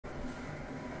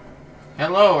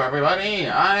Hello everybody,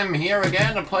 I'm here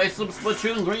again to play some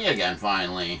Splatoon 3 again,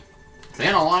 finally. It's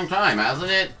been a long time, hasn't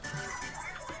it?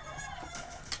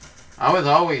 I was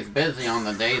always busy on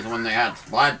the days when they had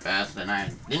Splatfest, and I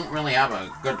didn't really have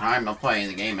a good time to play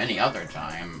the game any other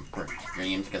time for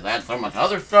streams, because I had so much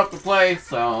other stuff to play,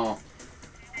 so...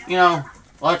 You know,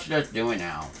 let's just do it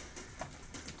now.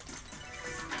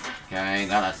 Okay,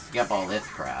 gotta skip all this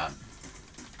crap.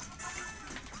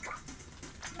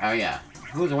 Oh yeah.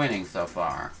 Who's winning so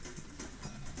far?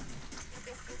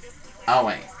 Oh,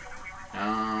 wait.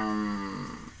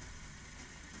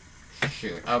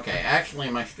 Shoot. Okay, actually,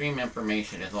 my stream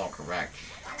information is all correct.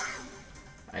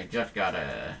 I just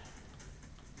gotta...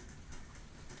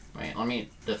 Wait, let me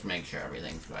just make sure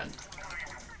everything's good.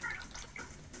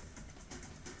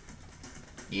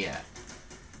 Yeah.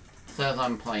 Says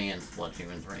I'm playing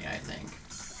Splatoon 3, I think.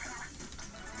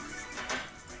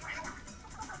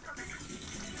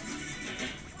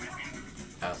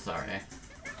 Oh, sorry.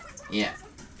 Yeah,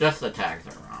 just the tags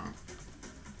are wrong.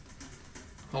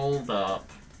 Hold up.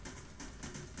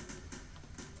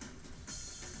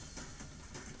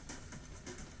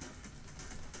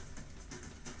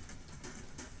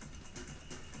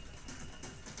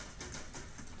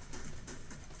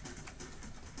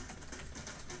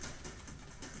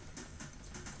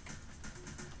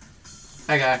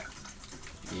 Okay.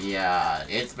 Yeah,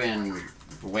 it's been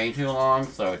way too long,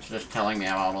 so it's just telling me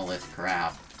about all this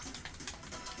crap.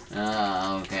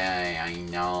 Okay, I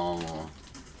know.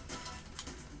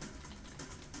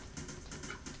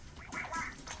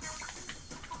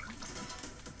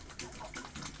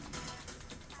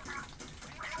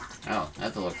 Oh,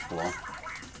 that looks cool.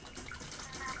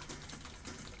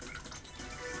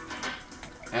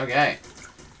 Okay.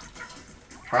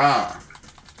 Frye.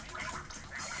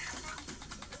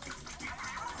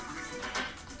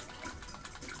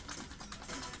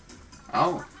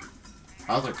 Oh.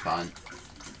 That looks fun.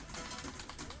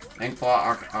 Think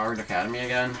Art Academy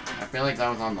again? I feel like that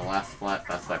was on the last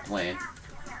Splatfest I played.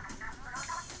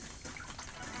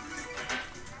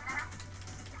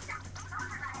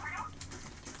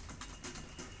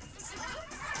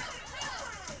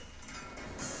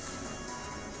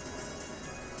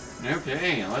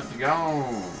 Okay, let's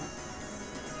go!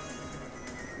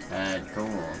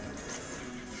 Cool.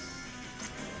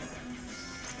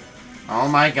 Oh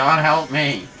my god, help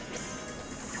me!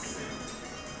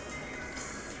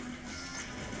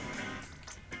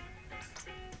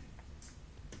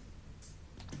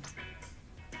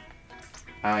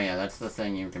 Oh yeah, that's the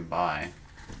thing you can buy.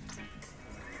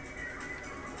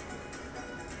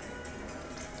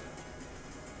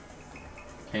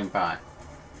 Team Frye.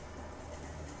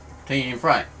 Team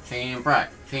Frye. Team Frye.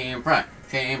 Team Frye.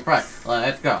 Team Frye.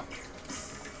 Let's go.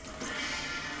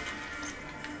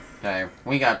 Okay,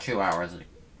 we got 2 hours to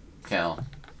kill.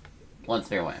 Let's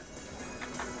do it.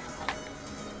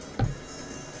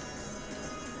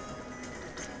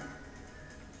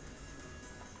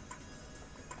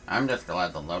 I'm just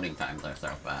glad the loading times are so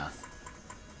fast.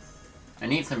 I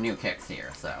need some new kicks here,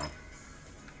 so...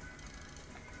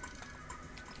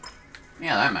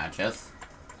 Yeah, that matches.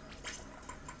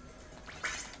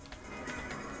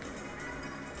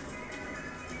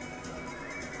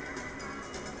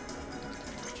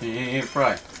 Team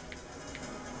Frye.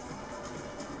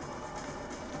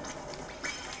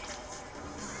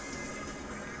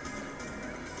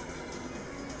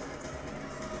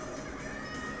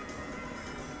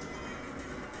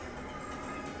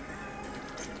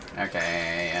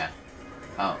 Okay,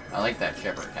 oh, I like that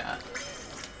Shiver cat.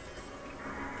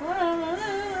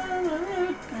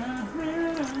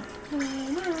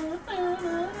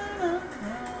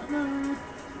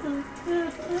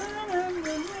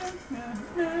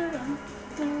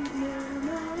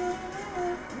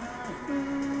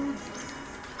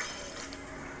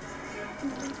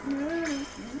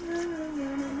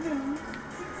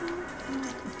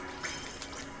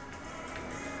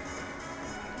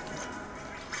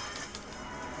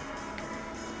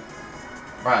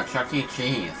 Bruh, Chuck E.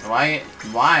 Cheese.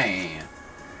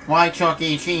 Why Chuck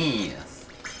E. Cheese?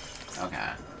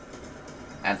 Okay.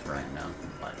 That's random,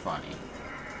 but funny.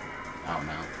 Oh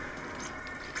no.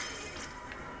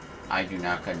 I do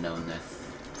not condone this.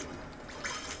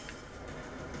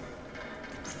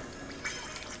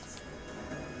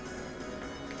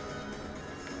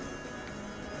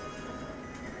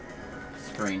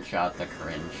 Screenshot the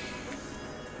cringe.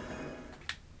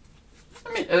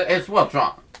 I mean, it's well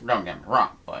drawn. Don't get me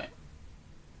wrong, but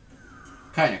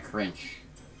kind of cringe.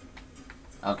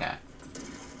 Okay.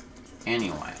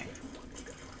 Anyway.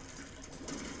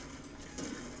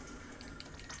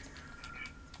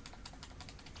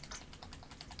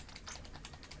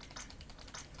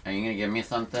 Are you gonna give me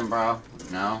something, bro?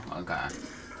 No? Okay.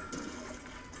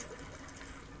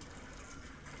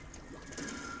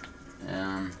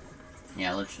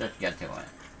 Yeah, let's just get to it.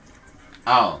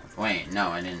 Oh, wait, no,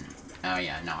 I didn't. Oh,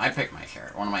 yeah, no, I picked my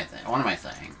shirt. What am I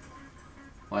saying?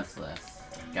 What's this?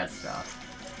 Get stuff.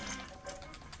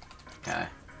 Okay.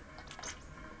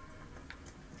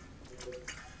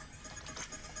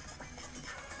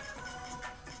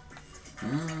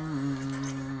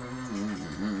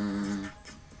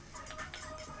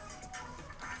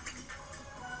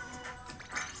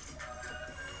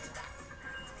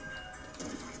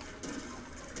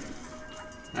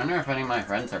 I wonder if any of my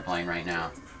friends are playing right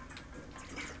now.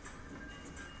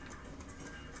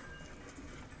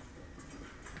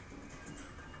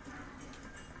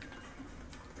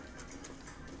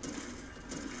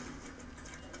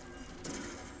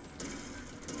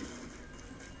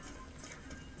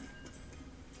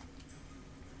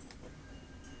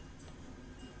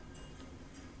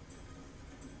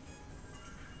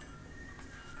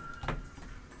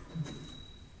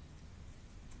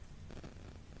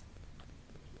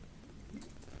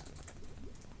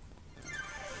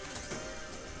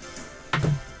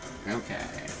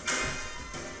 Okay.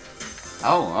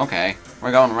 Oh, okay.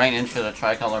 We're going right into the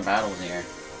tricolor battles here.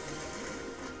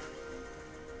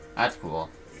 That's cool.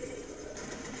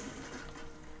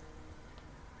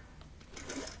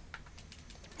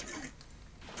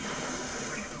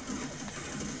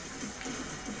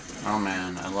 Oh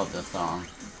man, I love this song.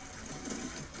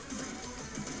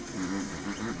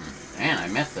 Man, I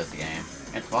missed this game.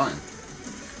 It's fun.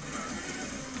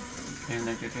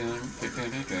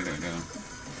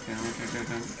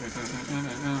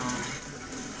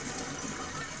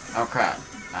 Oh crap.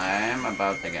 I'm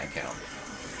about to get killed.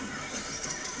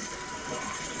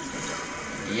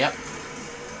 Yep.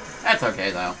 That's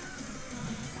okay though.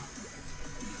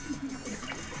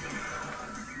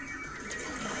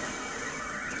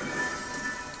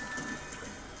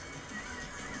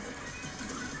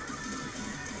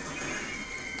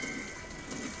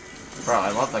 Bro,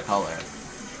 I love the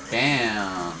colors.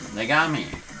 Damn, they got me.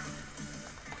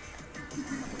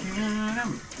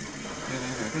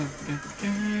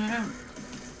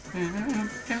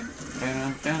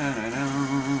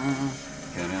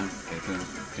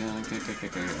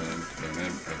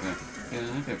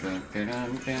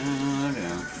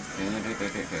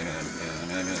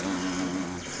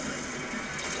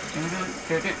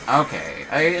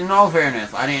 Okay, in all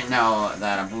fairness, I didn't know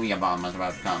that a Booyah Bomb was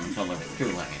about to come until it was too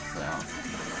late, so...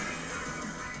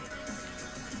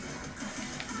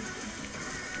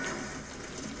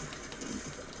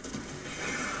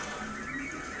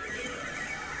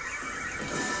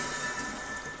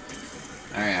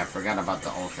 Oh yeah, I forgot about the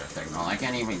Ultra Signal. I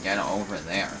can't even get it over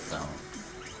there, so...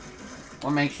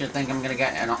 What makes you think I'm gonna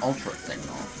get an Ultra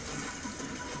Signal?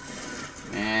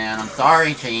 Man, I'm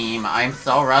sorry, team. I'm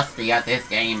so rusty at this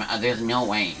game. There's no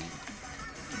way.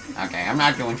 Okay, I'm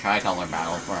not doing tricolor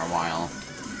battle for a while.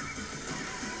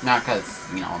 Not because,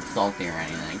 you know, I'm salty or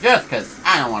anything. Just because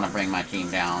I don't want to bring my team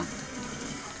down.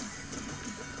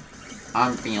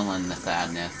 I'm feeling the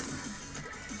sadness.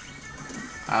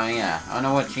 Oh yeah, I don't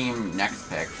know what team next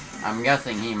picked. I'm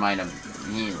guessing he might have...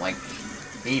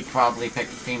 He probably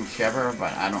picked Team Shiver,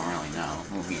 but I don't really know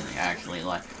who he actually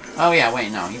liked. Oh yeah,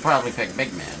 wait, no, he probably picked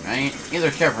Big Man, right? Either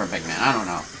Shiver or Big Man, I don't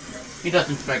know. He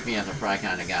doesn't strike me as a Frye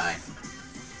kind of guy.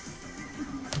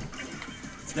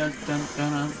 Dun, dun,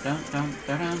 dun, dun, dun, dun,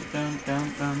 dun, dun,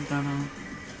 dun, dun, dun.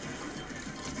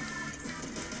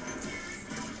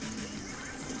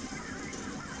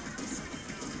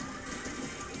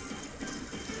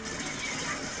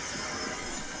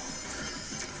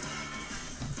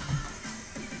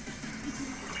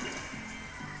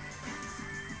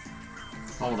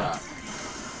 Hold up.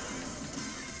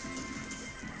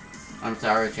 I'm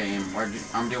sorry, team.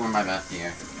 I'm doing my best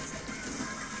here.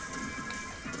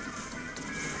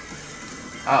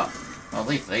 Oh, well, at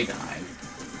least they died.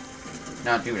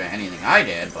 Not due to anything I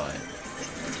did, but...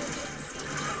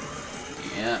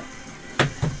 Yeah.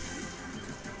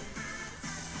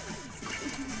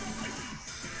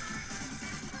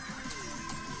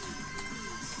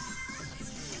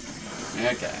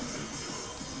 Okay.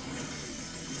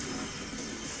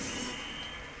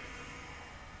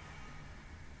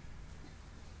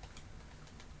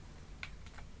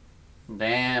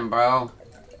 Damn, bro.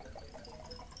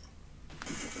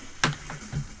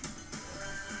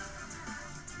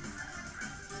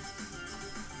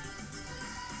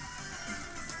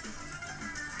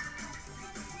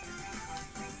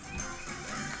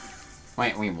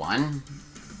 Wait, we won?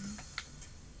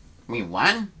 We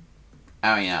won?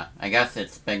 Oh yeah, I guess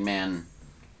it's Big Man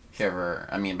Shiver.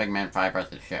 I mean, Big Man Frye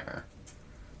versus Shiver.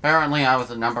 Apparently I was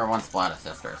the #1 Splat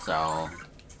assister, so...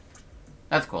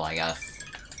 That's cool, I guess.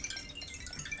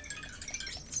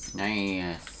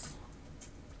 Nice.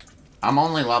 I'm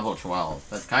only level 12.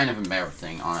 That's kind of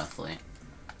embarrassing, honestly.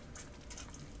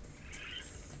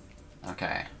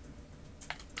 Okay.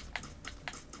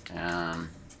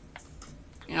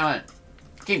 You know what?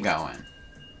 Keep going.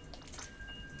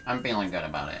 I'm feeling good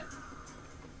about it.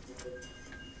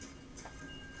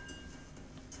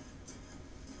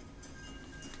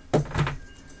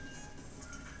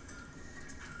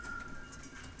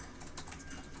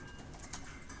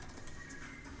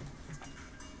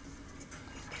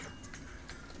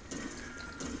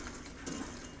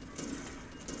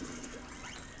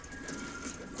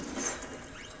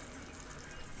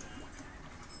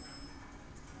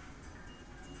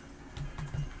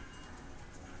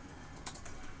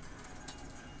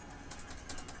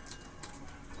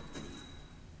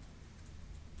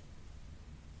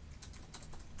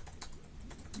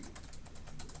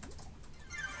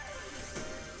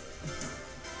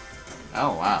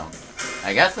 Oh, wow.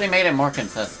 I guess they made it more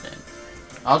consistent.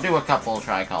 I'll do a couple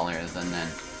tricolors and then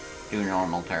do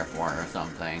normal turf war or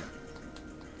something.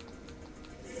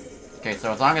 Okay,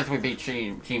 so as long as we beat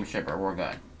Team Shiver, we're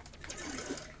good.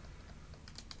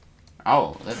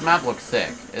 Oh, this map looks sick.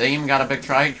 They even got a big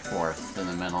Triforce in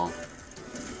the middle.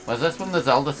 Was this from the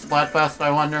Zelda Splatfest,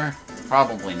 I wonder?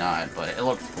 Probably not, but it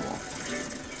looks cool.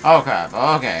 Oh crap,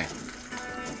 okay.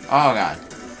 Oh god.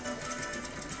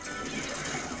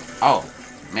 Oh,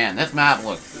 man, this map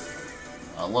looks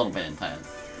a little bit intense.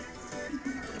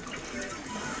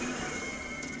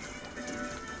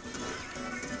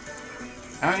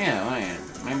 Oh yeah, wait.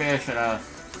 Maybe I should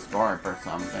Storp or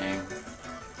something.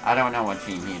 I don't know what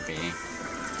team he'd be.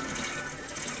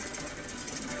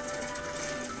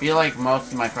 Feel like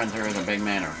most of my friends are either Big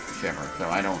Man or Shiver, so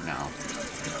I don't know.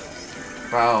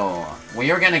 Bro, we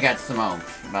are gonna get smoked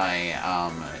by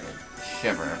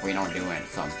Shiver if we don't do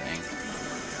something.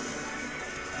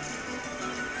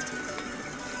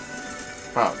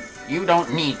 Bro, you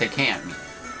don't need to camp me.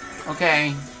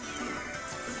 Okay?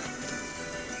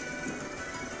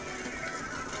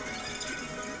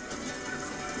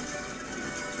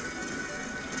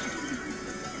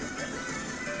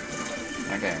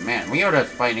 Okay, man, we are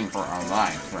just fighting for our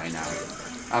lives right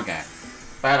now. Okay.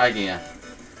 Bad idea.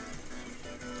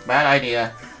 Bad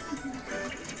idea.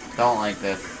 Don't like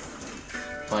this.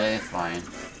 But it's fine.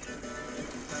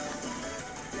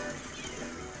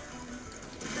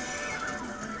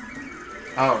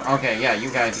 Oh, okay, yeah, you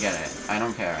guys get it. I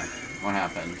don't care what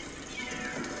happened.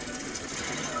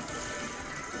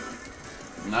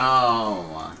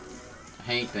 No. I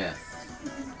hate this.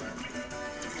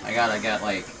 I gotta get,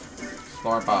 like,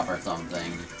 Score Pop or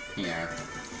something here.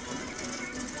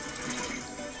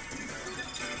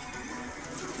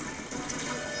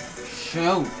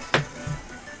 Shoot!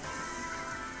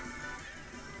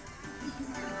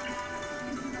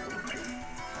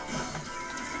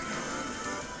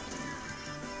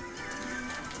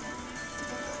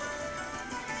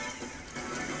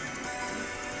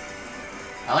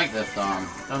 I like this song.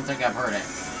 Don't think I've heard it.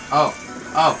 Oh,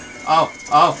 oh, oh,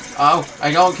 oh, oh,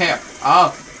 I don't care.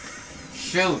 Oh,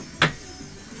 shoot.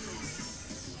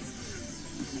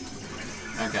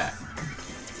 Okay.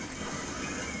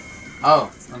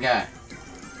 Oh, okay.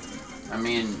 I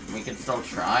mean, we could still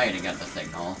try to get the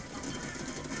signal.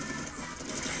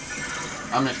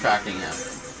 I'm distracting him.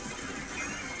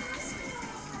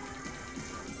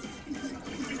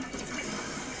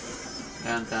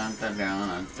 Dun, dun, dun, dun,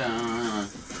 dun, dun,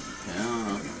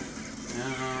 dun.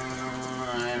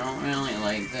 I don't really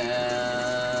like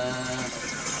this.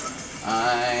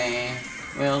 I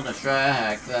will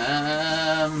distract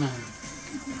them.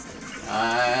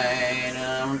 I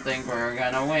don't think we're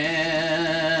gonna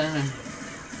win.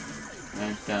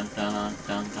 Dun, dun, dun,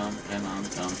 dun, dun, dun,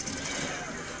 dun.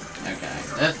 Okay,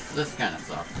 this kind of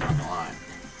sucks, not gonna lie.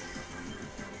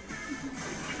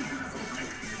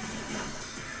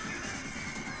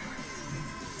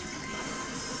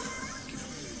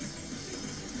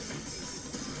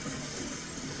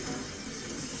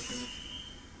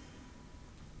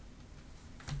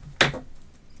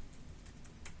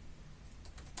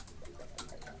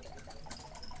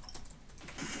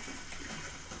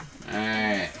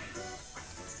 Alright.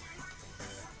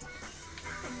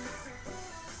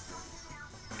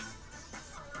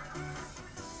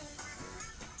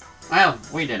 Well,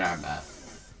 we did our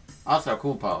best. Also,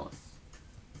 cool pose.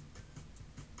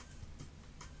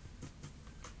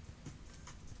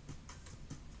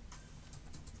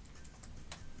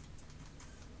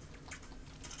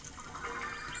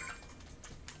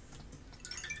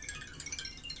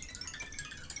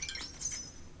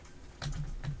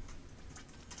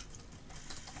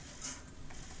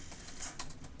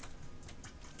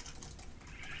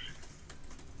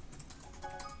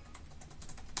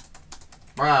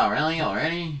 Bro, really?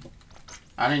 Already?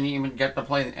 I didn't even get to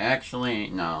play...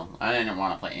 Actually, no. I didn't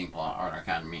want to play Inkblot Art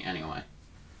Academy anyway.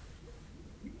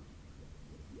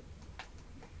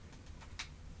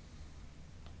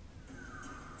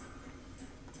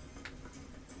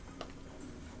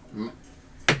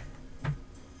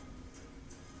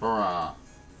 Bruh.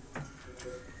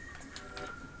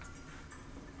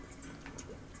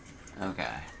 Okay.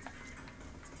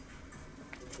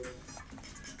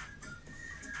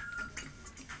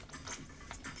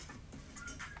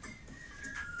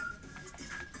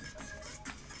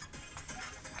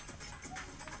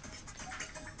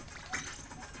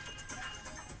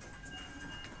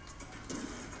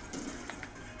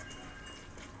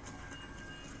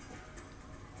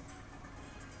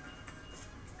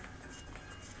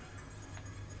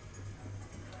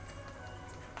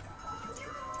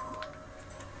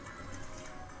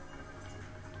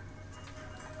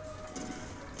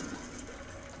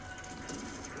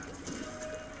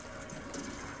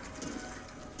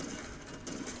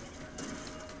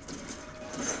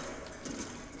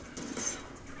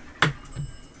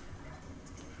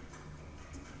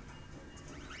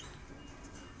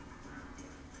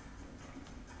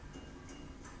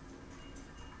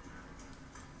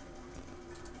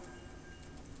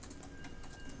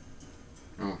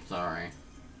 Oh, sorry.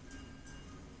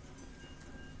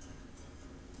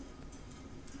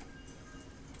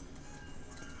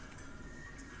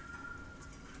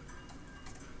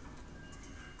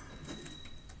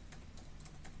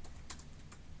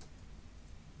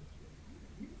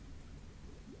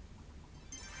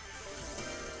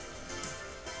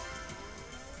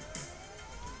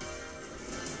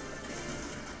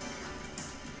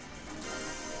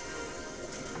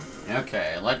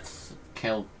 Okay, let's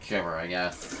kill Shiver, I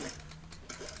guess.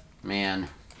 Man.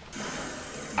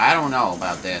 I don't know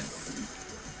about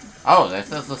this. Oh,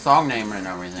 this is the song name and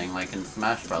everything, like in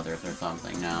Smash Brothers or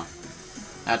something now.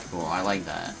 That's cool, I like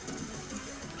that.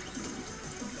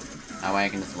 That way I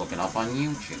can just look it up on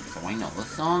YouTube, so I know the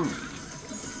song name.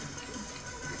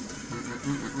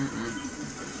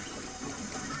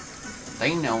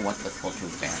 They know what the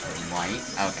Splatfest is like.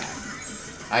 Okay.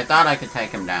 I thought I could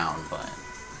take him down, but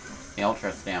the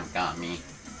Ultra Stamp got me.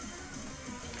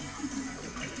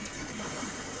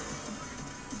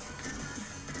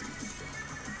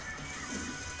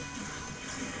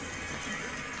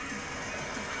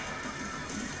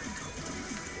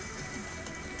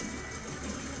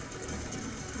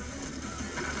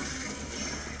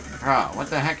 Bro, what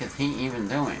the heck is he even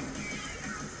doing?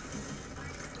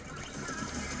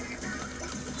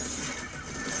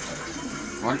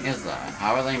 What is that?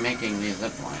 How are they making these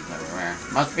zip lines everywhere?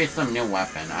 Must be some new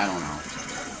weapon, I don't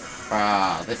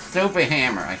know. This stupid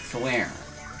hammer, I swear.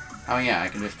 Oh yeah, I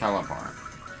can just teleport.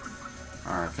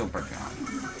 Or super jump.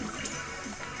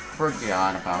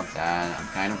 Forgot about that, I'm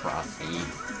kind of rusty.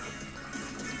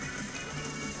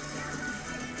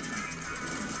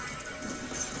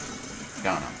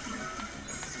 Got him.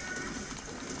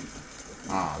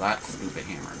 Oh, that stupid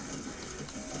hammer.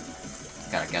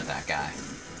 Gotta get that guy.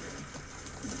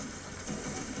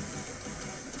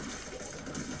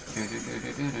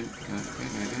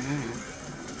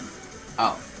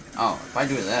 Oh, if I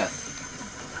do this.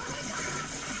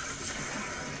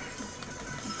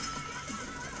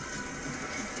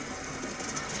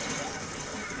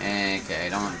 Okay, I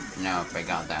don't know if I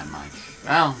got that much.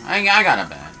 Well, I got a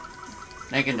bit.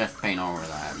 They can just paint over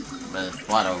that,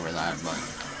 splat over that, but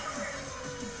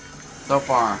so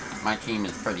far, my team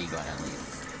is pretty good at least.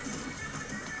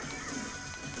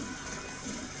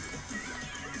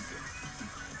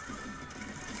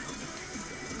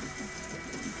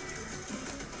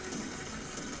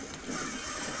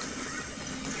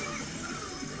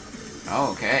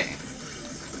 Okay.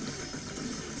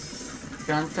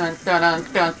 Dun dun dun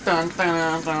dun dun dun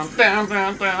dun dun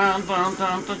dun dun dun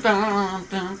dun dun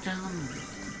dun dun.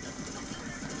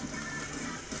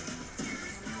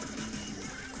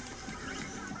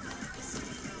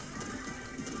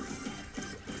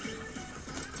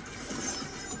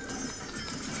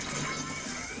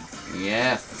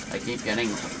 Yes, I keep getting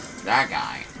that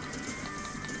guy.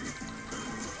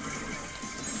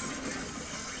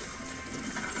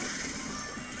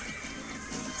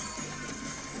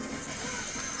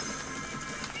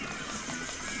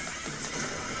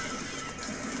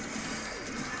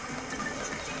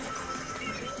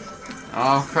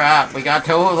 Oh crap, we got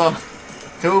two of them.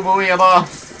 Two Booyah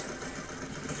Balls.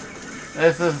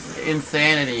 This is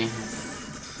insanity.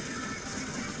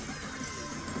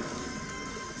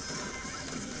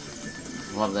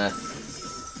 Love this.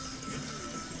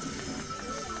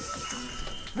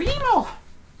 Remo!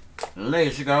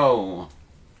 Let's go.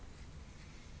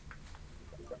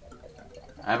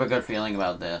 I have a good feeling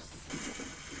about this.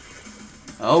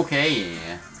 Okay.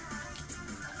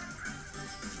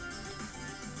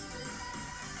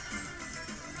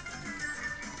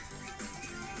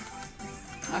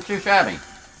 Not too shabby.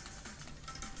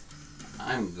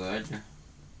 I'm good.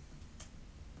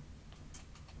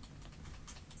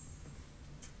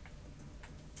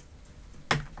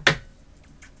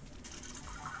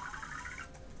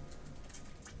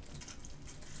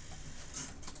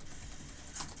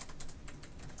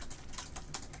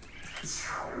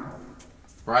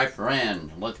 Frye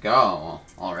friend, let's go.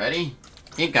 Already?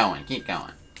 Keep going, keep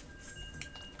going.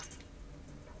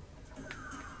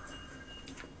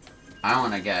 I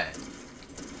want to get,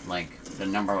 like, the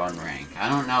 #1 rank. I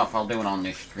don't know if I'll do it on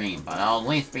this stream, but I'll at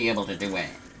least be able to do it,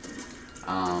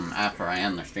 after I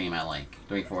end the stream at, like,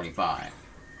 3:45.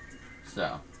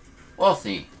 So, we'll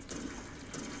see.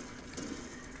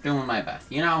 Doing my best,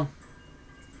 you know?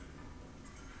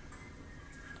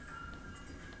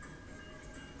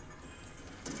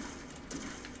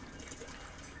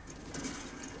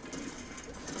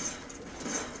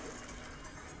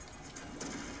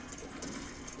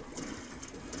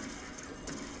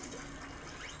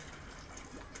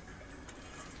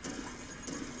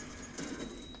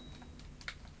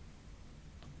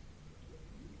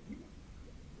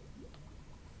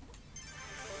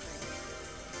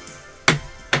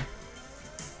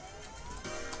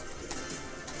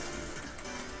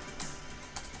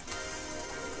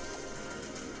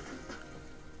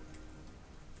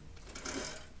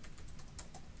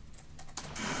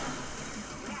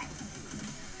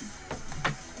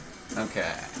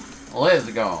 Okay, let's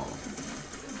go.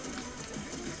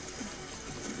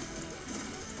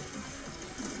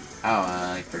 Oh,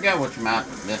 I forget which map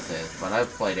this is, but I've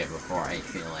played it before, I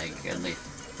feel like, at least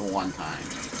one time.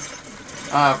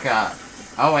 Oh god.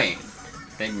 Oh wait.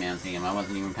 Big man team, I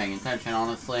wasn't even paying attention,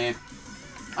 honestly.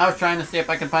 I was trying to see if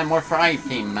I could find more Frye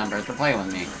team members to play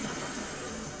with me.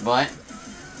 But,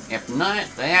 if not,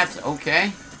 that's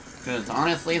okay. Because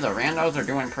honestly, the randos are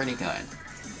doing pretty good.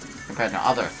 Compared to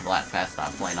other Splatfest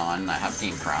I've played on that have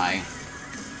Team Frye.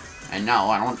 And no,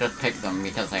 I don't just pick them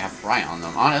because they have Frye on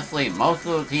them. Honestly, most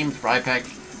of the teams Frye picked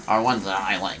are ones that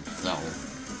I like, so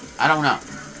I don't know.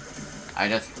 I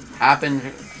just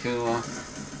happen to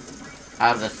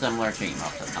have the similar team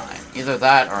most of the time. Either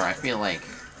that, or I feel like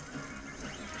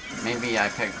maybe I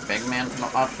picked Big Man's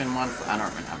option once. I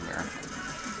don't remember.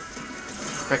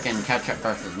 Frickin' ketchup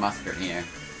versus mustard here.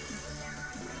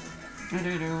 Bro,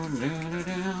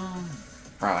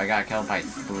 I got killed by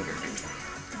Spooter.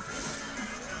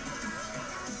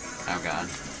 Oh god.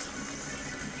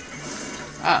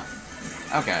 Oh.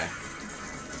 Okay.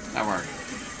 That worked.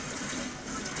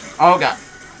 Oh god.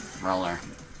 Roller.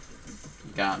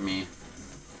 Got me.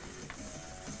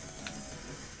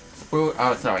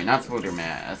 Oh, sorry, not Spooter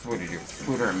Man.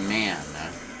 Spooter Man.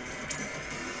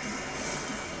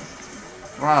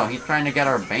 Bro, he's trying to get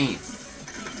our base.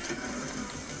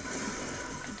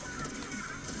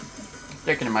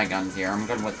 Sticking to my guns here. I'm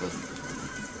good with this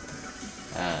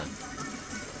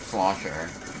slosher.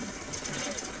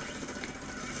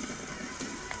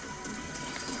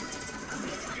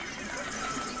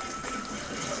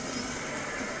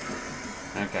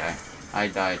 Okay. I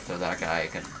died so that guy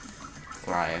could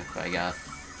thrive, I guess.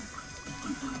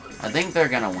 I think they're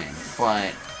gonna win,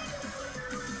 but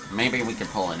maybe we could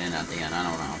pull it in at the end, I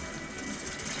don't know.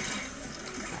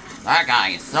 That guy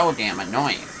is so damn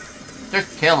annoying.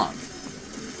 Just kill him.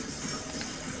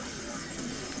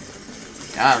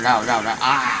 No, no, no, no.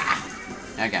 Ah!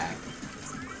 Okay.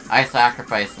 I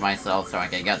sacrificed myself so I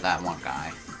could get that one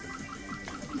guy.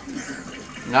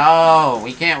 No!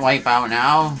 We can't wipe out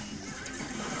now.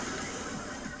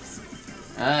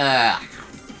 Ugh.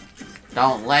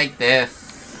 Don't like this.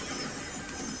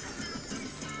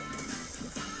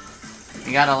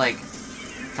 You gotta, like,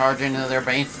 charge into their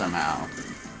base somehow.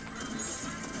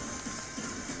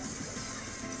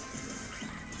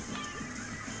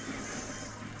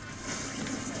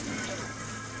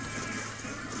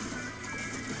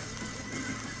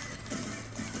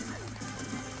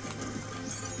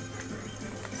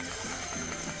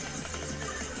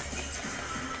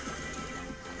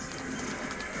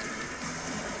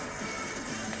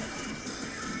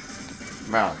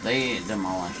 Bro, they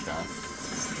demolished us.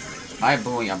 My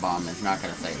Booyah Bomb is not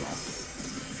gonna save us.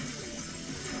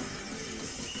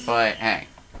 But, hey,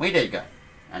 we did good.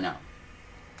 I know.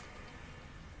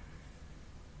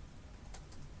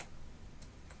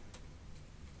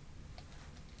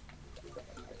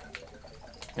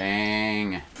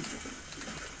 Dang.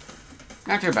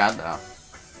 Not too bad, though.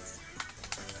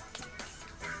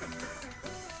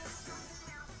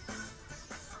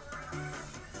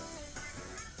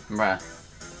 Bruh.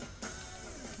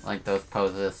 Like those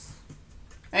poses.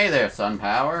 Hey there,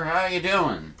 Sunpower. How you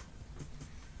doing?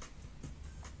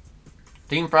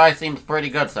 Team Frye seems pretty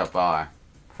good so far,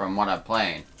 from what I've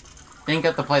played. Didn't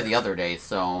get to play the other day,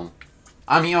 so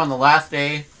I'm here on the last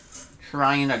day,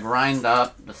 trying to grind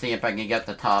up to see if I can get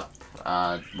the top,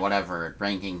 whatever,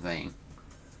 ranking thing.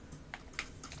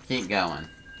 Keep going.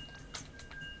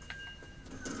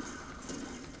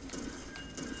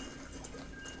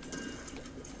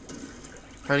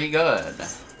 Pretty good.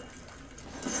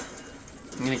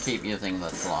 I'm gonna keep using the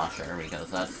slosher because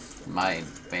that's my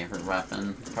favorite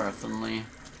weapon, personally.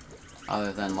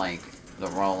 Other than, like, the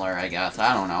roller, I guess.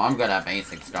 I don't know. I'm good at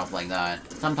basic stuff like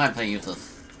that. Sometimes I use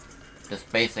this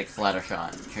basic sledder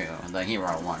shot, too. The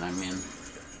hero one, I mean.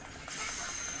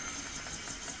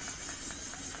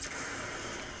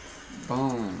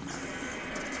 Boom.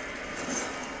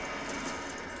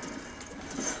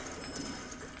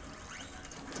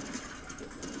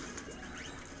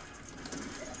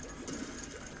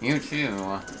 You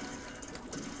too.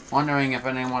 Wondering if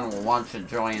anyone will want to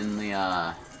join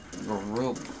the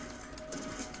group.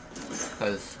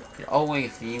 Because you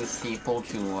always use people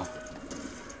to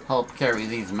help carry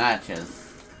these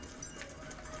matches.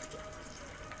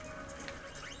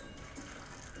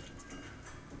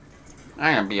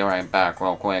 I'm gonna be right back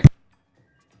real quick.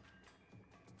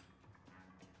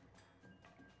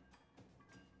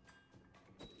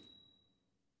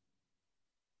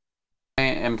 I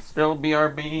am still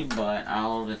BRB, but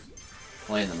I'll just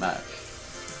play the match.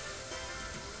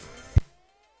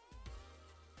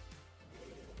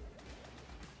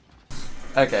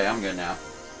 Okay, I'm good now.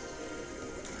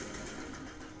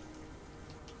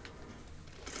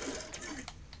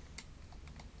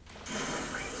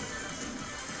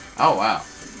 Oh wow.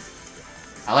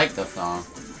 I like this song.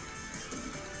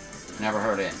 Never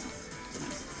heard it.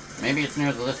 Maybe it's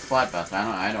near this Splatfest.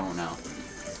 I don't know.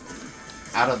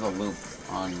 Out of the loop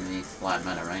on the Splat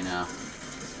meta right now.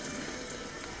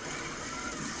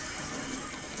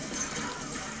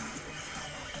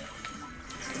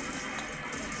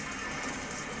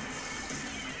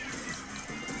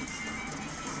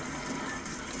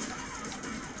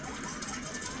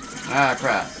 Ah,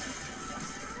 crap.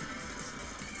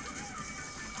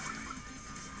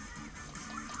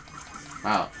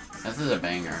 Wow, this is a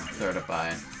banger,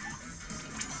 certified.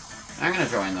 I'm gonna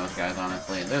join those guys,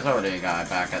 honestly. There's already a guy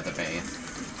back at the base.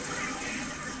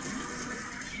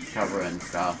 Covering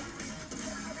stuff.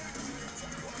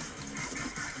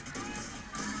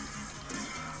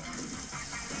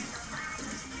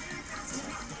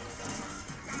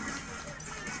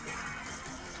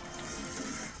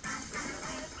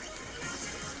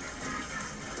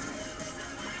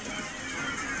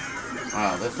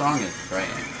 Wow, this song is great.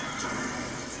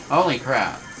 Holy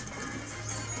crap.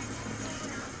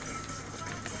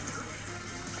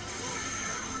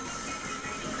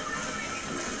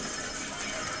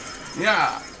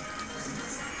 Yeah!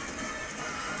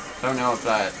 Don't know if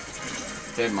that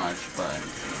did much, but...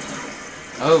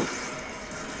 Oh!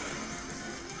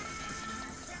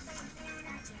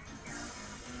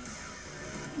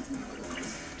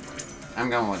 I'm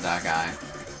going with that guy.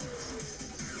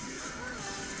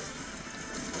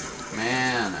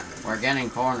 Man, we're getting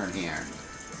cornered here.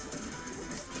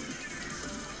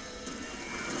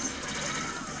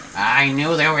 I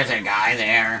knew there was a guy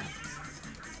there.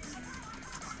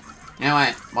 You know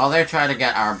what? While they're trying to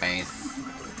get our base,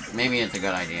 maybe it's a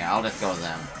good idea. I'll just go with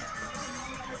them.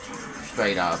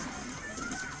 Straight up.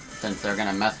 Since they're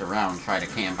gonna mess around and try to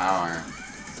camp our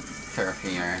turf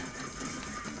here.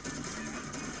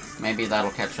 Maybe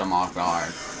that'll catch them off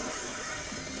guard.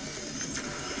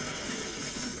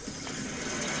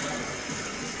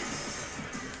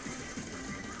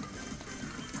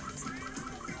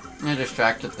 I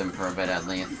distracted them for a bit at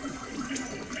least.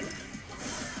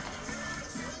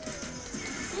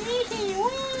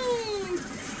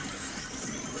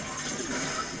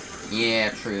 Yeah,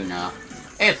 true enough.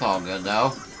 It's all good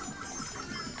though.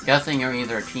 Guessing you're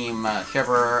either Team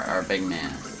Shiver or Big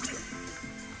Man.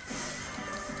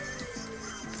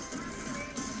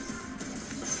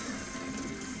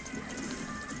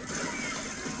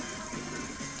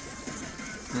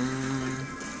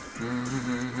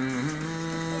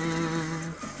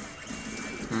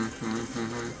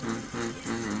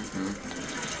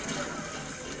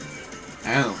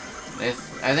 Oh,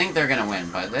 I think they're gonna win,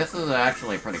 but this is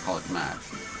actually a pretty close match.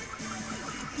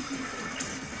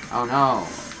 Oh no.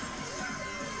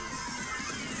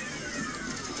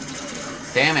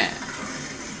 Damn it.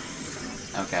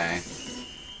 Okay.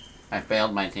 I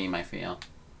failed my team, I feel.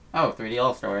 Oh, 3D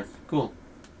All-Stars. Cool.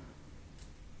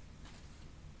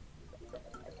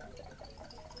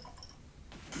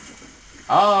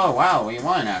 Oh, wow, we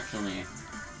won, actually.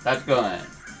 That's good.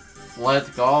 Let's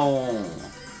go.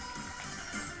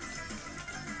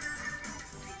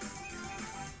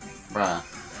 Bruh.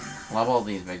 Love all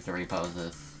these victory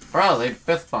poses. Bro, they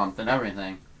fist bumped and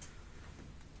everything.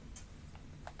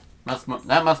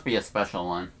 That must be a special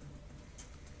one.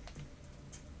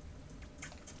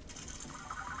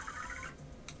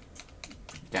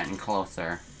 Getting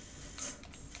closer.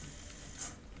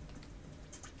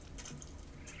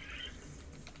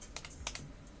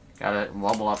 Gotta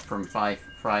level up from Frye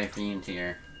Fiend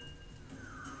here.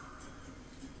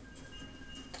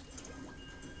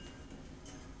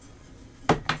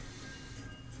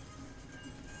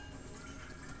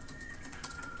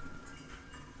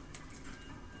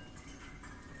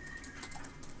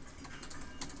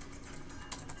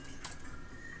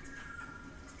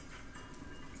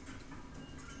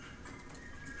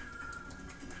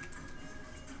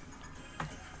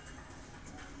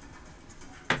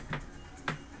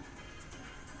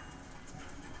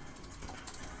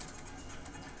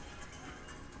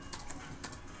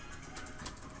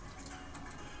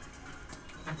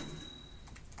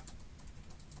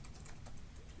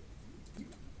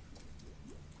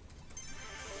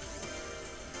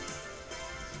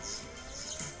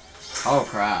 Oh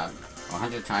crap.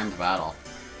 100 times battle.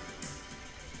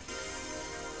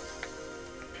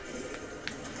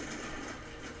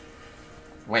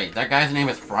 Wait, that guy's name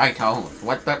is Frye Toast.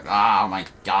 What the? Oh my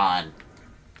god.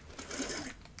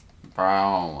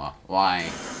 Bro, why?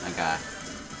 Okay.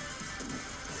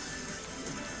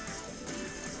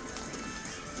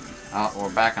 Oh,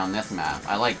 we're back on this map.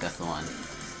 I like this one.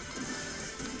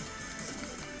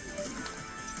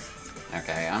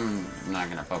 Okay, I'm not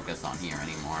gonna focus on here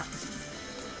anymore.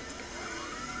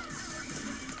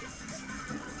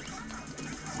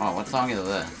 Oh, what song is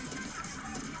this?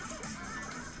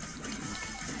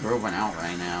 Grooving out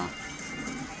right now.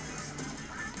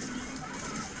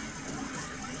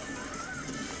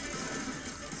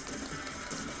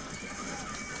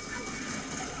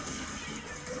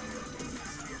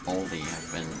 Oldie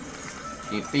has been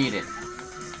defeated.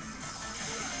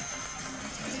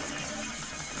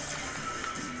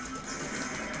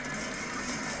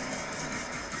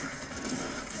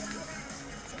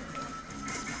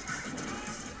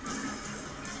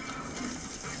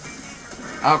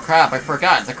 Oh crap, I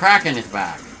forgot. The Kraken is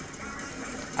back.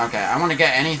 Okay, I want to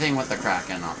get anything with the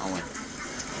Kraken on. Oh, wait.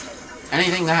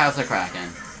 Anything that has the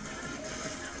Kraken.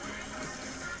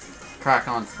 Crack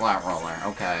on Splat Roller.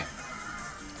 Okay.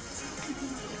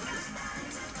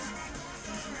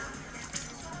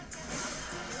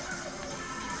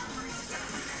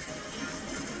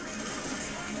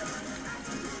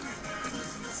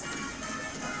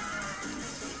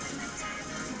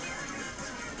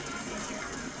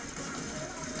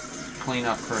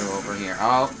 Cleanup crew over here.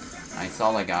 Oh, I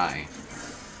saw the guy.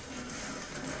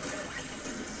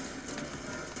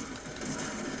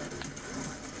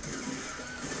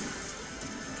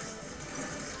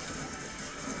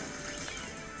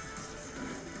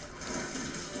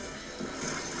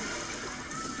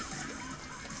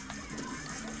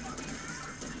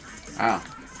 Oh.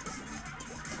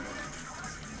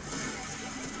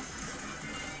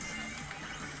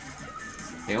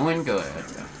 Doing good.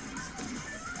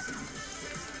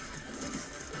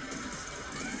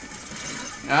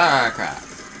 Ah, crap.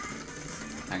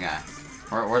 Okay.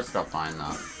 We're still fine,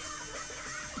 though.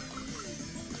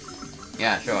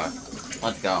 Yeah, sure.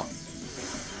 Let's go.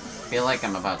 Feel like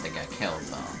I'm about to get killed,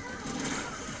 though.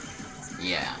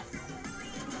 Yeah.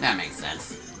 That makes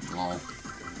sense. Lol.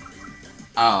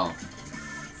 Oh.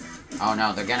 Oh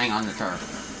no, they're getting on the turf.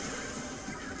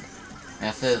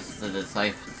 This is the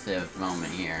decisive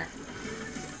moment here.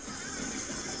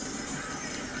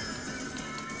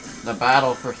 The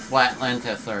battle for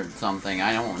Splatlantis or something,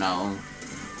 I don't know.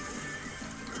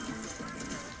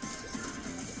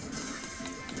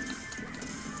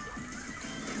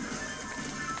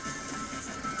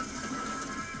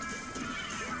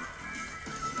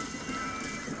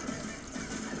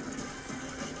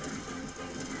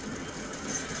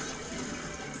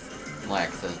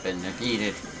 Lex has been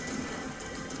defeated.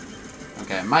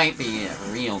 Okay, might be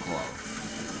real close.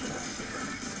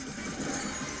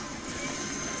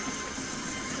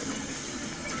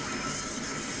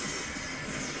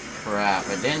 Crap,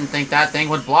 I didn't think that thing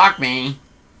would block me.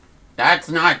 That's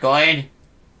not good.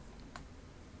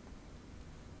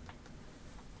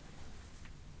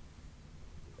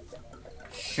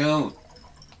 Shoot.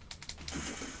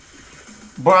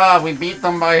 Bruh, we beat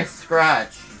them by a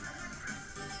scratch.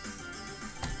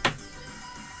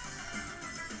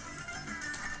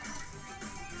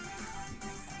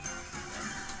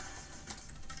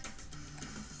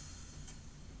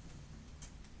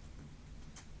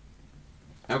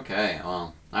 Okay,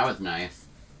 well, that was nice.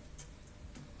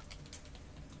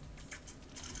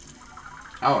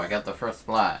 Oh, I got the first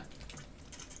splat.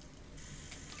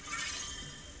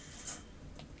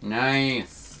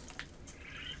 Nice.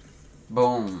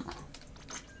 Boom.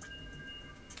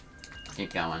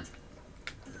 Keep going.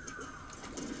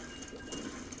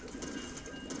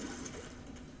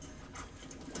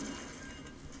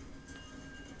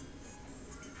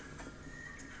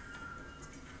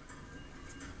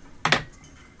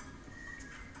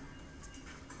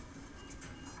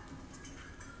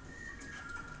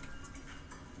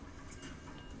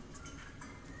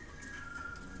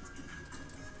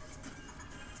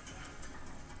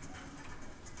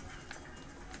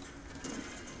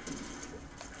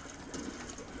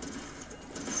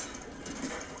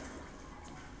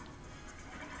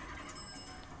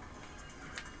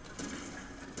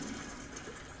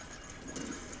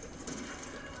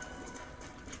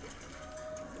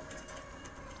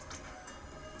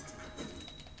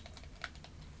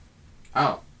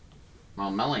 Oh.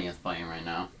 Well, Melanie is playing right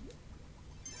now.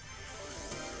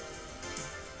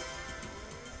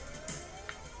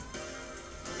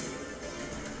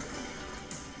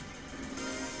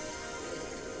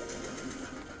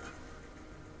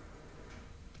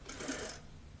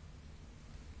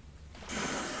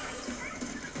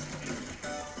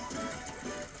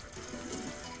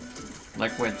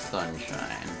 Liquid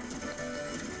Sunshine.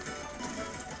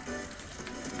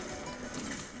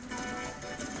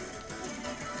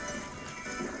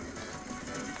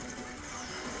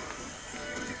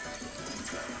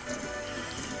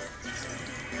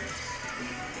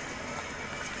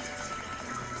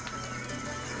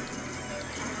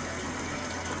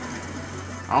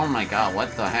 Oh my god,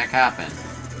 what the heck happened?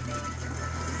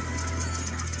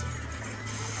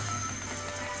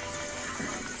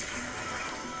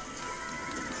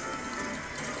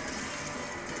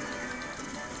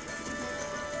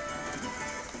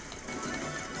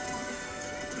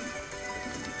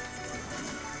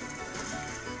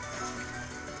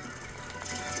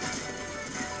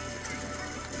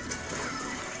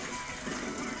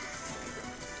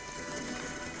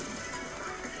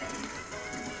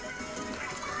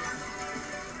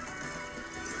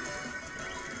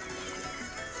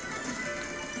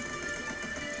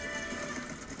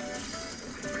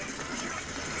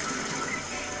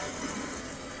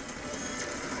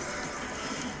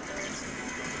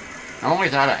 I'm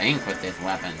always out of ink with this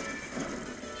weapon.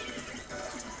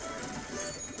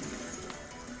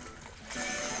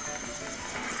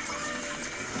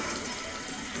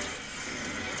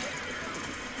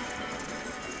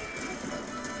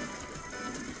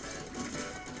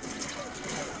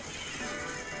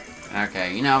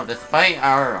 Okay, you know, despite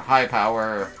our high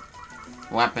power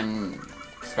weapon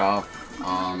stuff,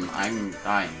 I'm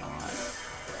dying a lot.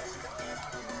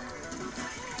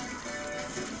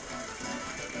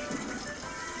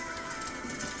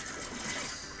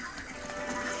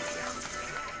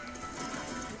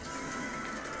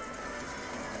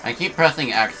 I keep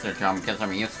pressing X to jump because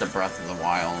I'm used to Breath of the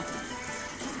Wild.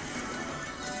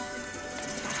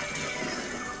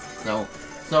 So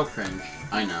cringe.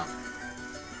 I know.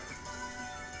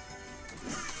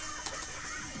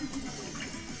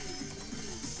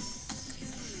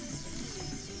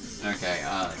 Okay,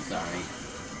 sorry.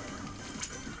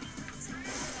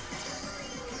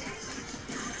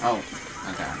 Oh,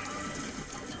 okay.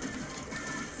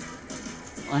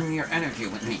 Lend your energy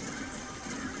with me.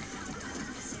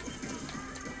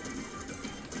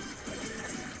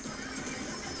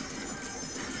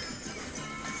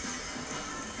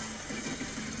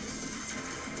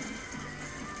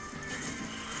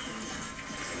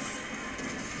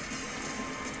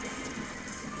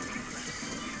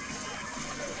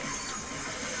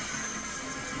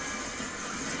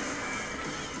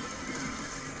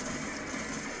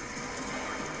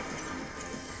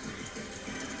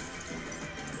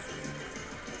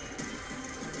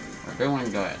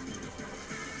 Doing good.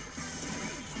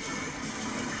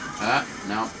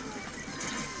 No.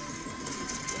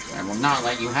 I will not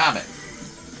let you have it.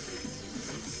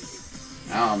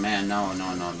 Oh man, no,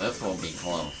 this will be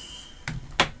close.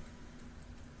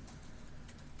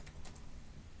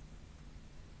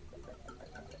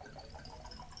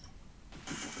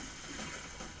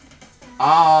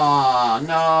 Oh,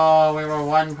 no, we were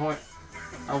 1 point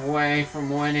away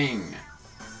from winning.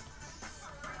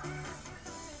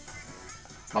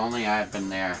 If only I had been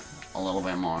there a little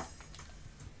bit more.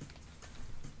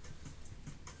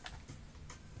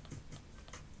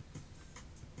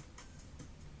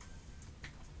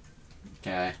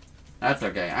 Okay. That's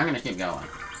okay. I'm gonna keep going.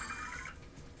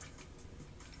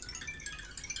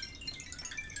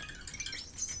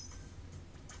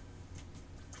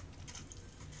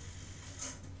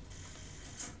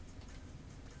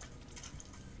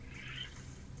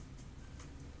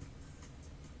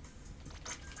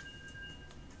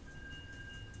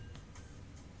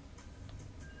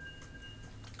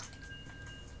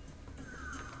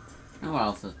 Who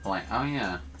else is playing? Oh,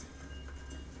 yeah.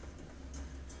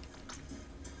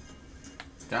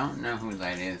 Don't know who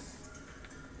that is.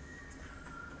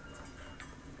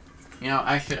 You know,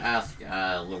 I should ask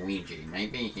Luigi.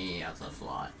 Maybe he has a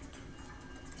slot.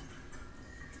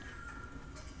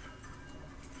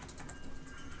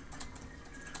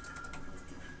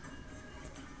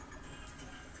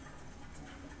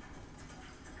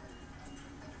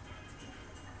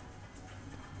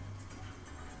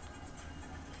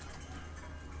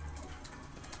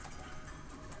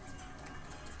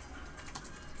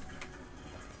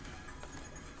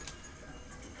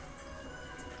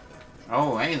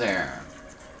 Oh, hey there.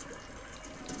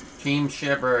 Team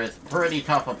Shiver is a pretty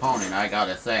tough opponent, I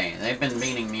gotta say. They've been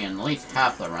beating me in at least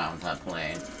half the rounds I've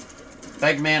played.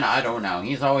 Big Man, I don't know.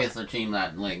 He's always the team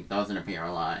that, like, doesn't appear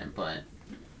a lot, but...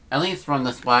 At least from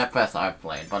the Splatfest I've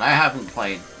played. But I haven't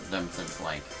played them since,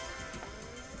 like...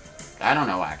 I don't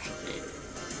know, actually.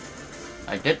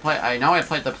 I did play... I know I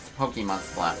played the Pokemon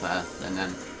Splatfest, and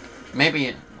then...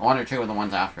 Maybe one or two of the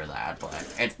ones after that, but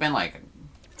it's been, like...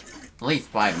 At least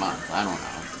 5 months, I don't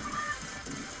know.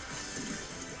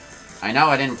 I know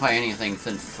I didn't play anything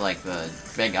since, like, the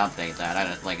big update that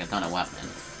added, like, a ton of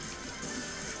weapons.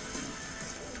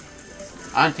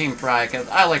 On Team Frye, because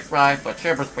I like Frye, but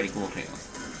Shiver's pretty cool, too.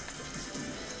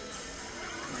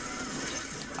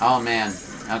 Oh, man.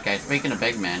 Okay, speaking of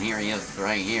Big Man, here he is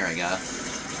right here, I guess.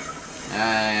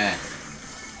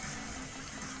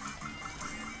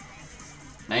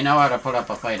 They know how to put up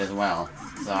a fight as well,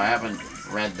 so I haven't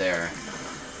read their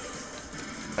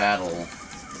battle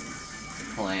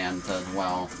plans as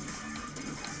well.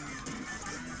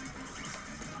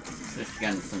 Just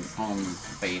getting some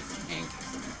home-based ink.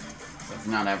 Because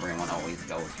not everyone always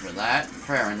goes for that.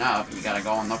 Fair enough, you gotta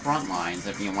go on the front lines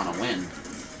if you want to win.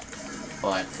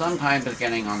 But sometimes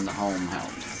getting on the home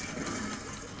helps.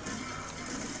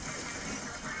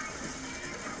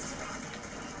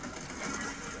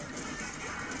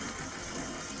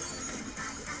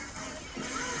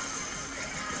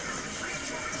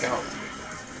 Go.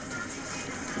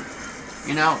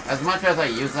 You know, as much as I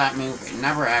use that move, it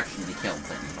never actually kills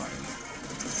anybody.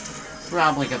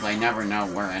 Probably because I never know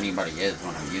where anybody is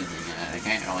when I'm using it. I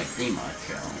can't really see much,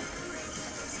 so...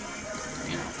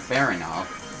 You know, fair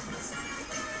enough.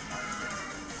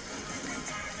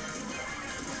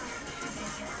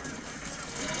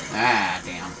 Ah,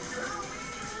 damn.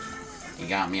 You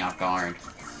got me off guard.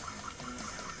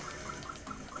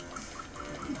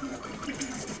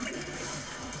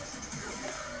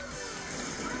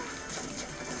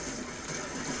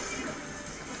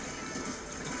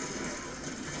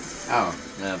 Oh,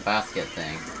 the basket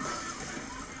thing.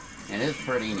 It is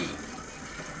pretty neat.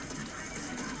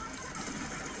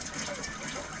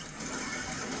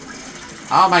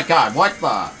 Oh my god, what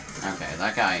the? Okay,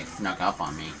 that guy snuck up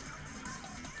on me.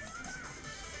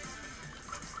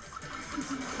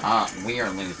 We are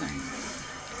losing.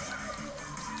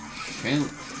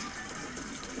 Shoot.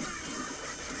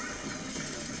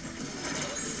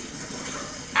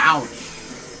 Ouch.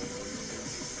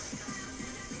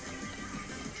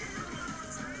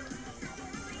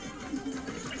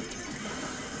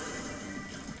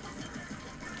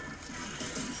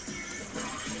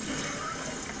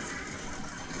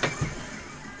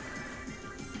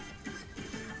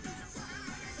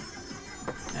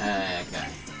 Okay.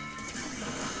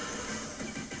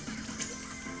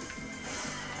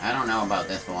 I don't know about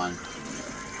this one.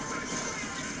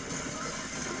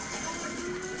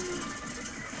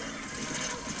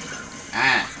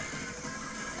 Ah.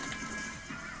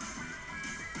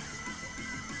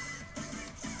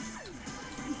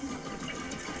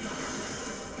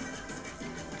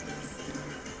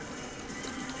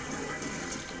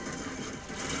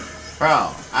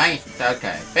 Bro,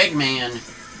 okay, Big Man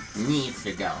needs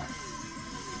to go.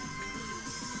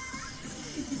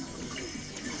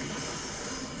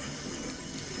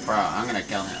 Bro, I'm gonna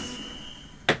kill him.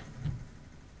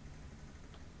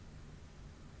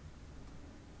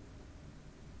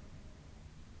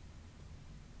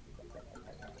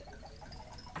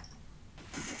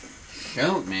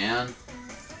 Shoot, man.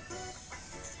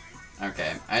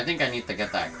 Okay, I think I need to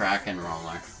get that Kraken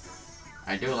roller.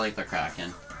 I do like the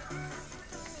Kraken.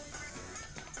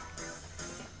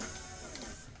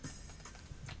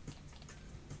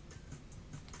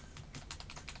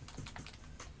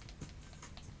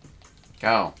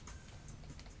 Go.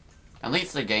 At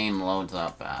least the game loads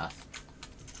up fast.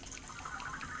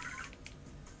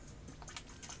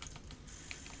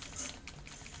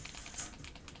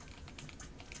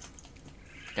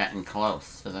 Getting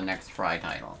close to the next Frye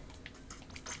title.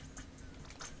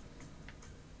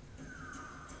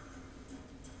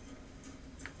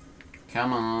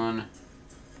 Come on.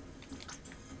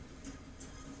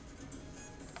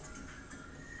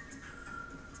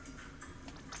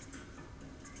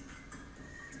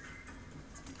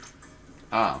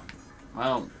 Oh.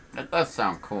 Well, that does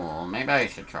sound cool. Maybe I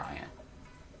should try it.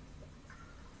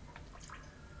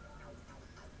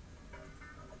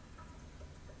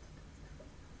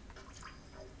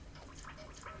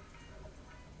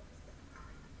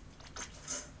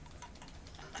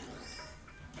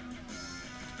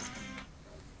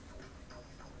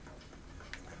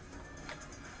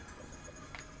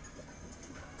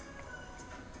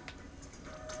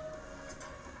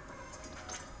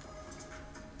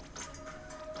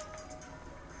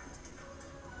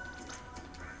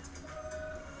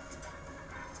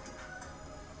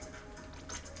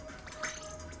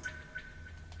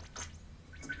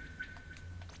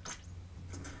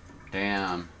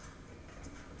 Damn.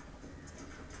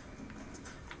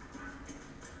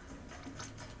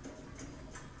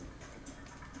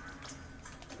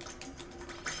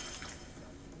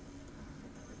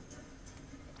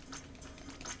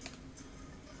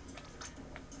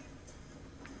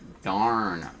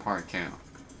 Darn, part 2.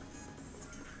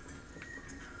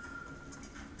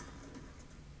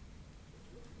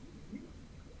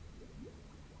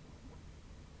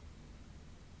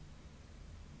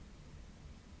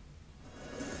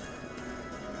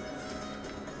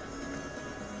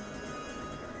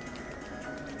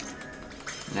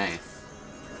 Nice.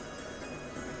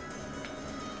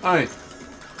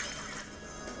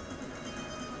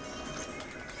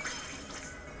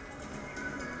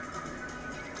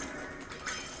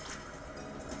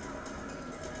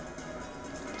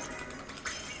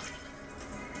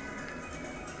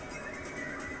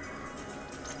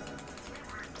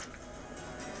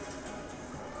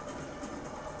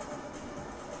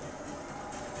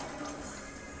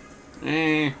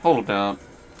 Hey. Hold up.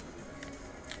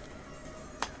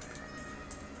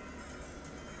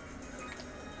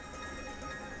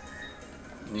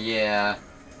 Yeah,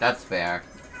 that's fair.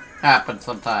 Happens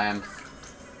sometimes.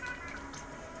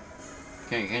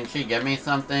 Can she give me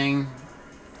something?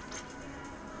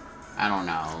 I don't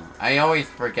know. I always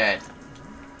forget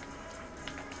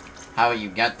how you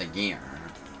get the gear.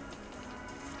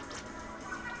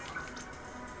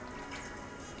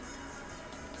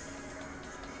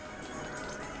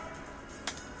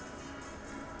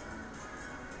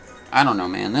 I don't know,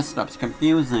 man. This stuff's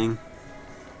confusing.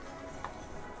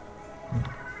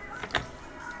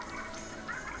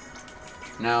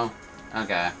 No?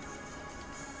 Okay.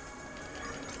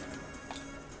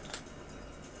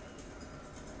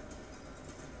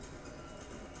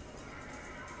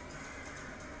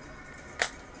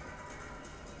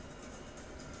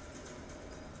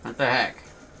 What the heck?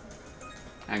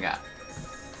 I got it.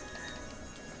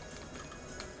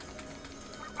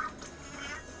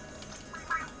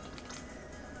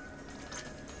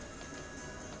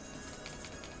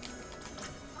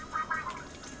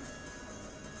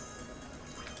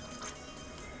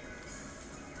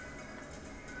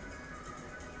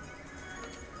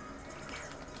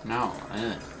 No,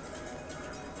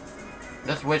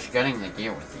 just wish getting the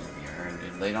gear was easier.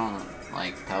 They don't,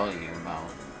 like, tell you about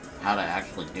how to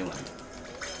actually do it.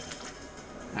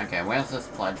 Okay, where's this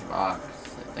pledge box?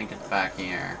 I think it's back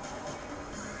here.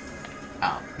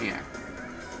 Oh, here.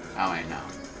 Oh, wait, no.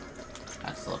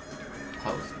 That's the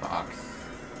post box.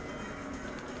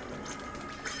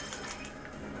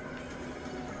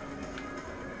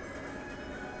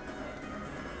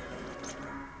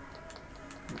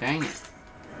 Dang it.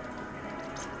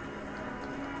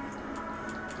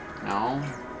 No?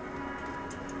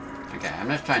 Okay, I'm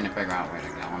just trying to figure out where to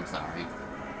go, I'm sorry.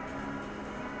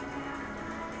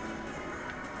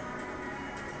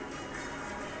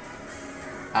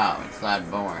 Oh, it's that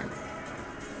board.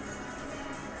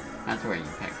 That's where you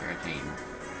pick your team.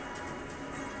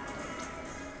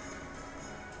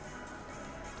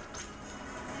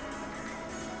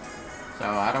 So,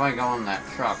 how do I go on that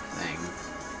truck thing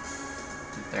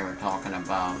that they were talking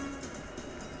about?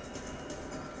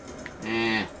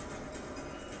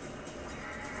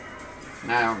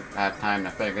 I don't have time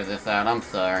to figure this out, I'm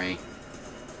sorry.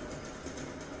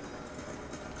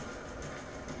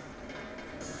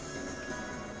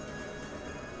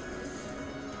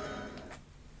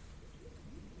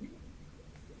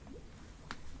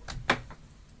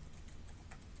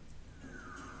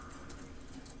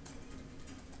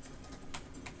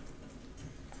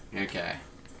 Okay.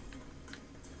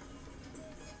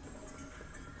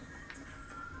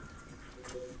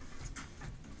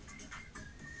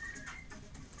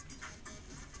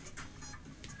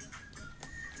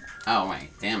 Oh, wait,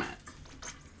 damn it.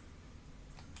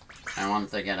 I wanted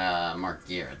to get more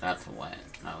gear. That's what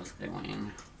I was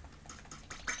doing.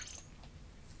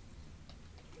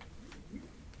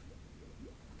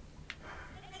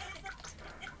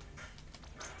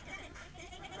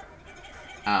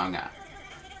 Oh, God.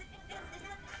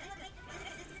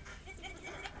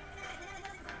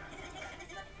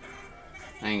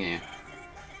 Thank you.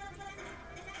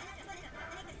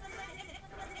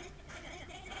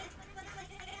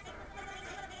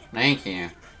 Thank you.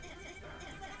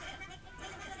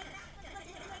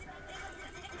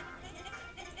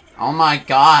 Oh my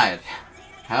God!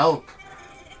 Help!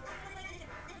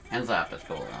 Hands up is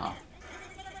cool though.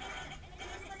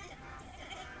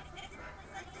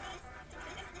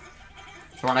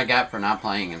 That's what I get for not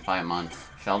playing in 5 months.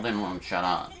 Sheldon won't shut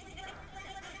up.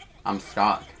 I'm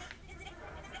stuck.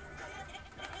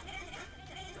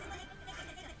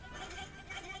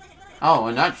 Oh,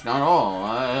 and that's not all.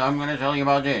 I'm gonna tell you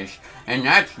about this. And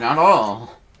that's not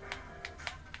all.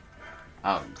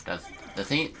 Oh, does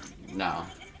he? No.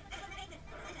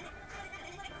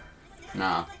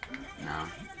 No. No.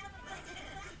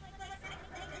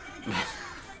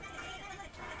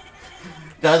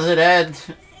 Does it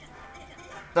end?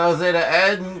 Does it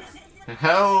end?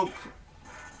 Help!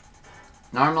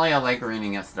 Normally I like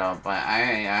reading his stuff, but I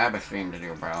have a stream to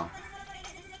do, bro.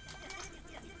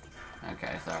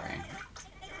 Okay, sorry.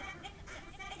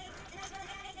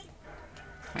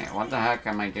 Wait, what the heck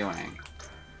am I doing?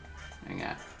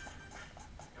 Yeah.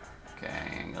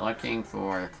 Okay, looking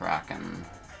for Kraken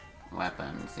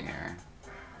weapons here.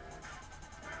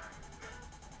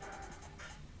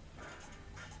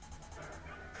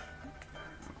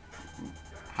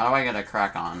 How do I get a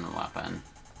Kraken weapon?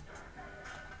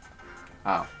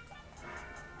 Oh.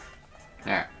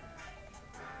 There.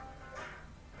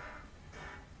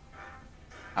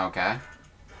 Okay.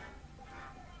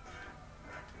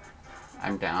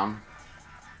 I'm down.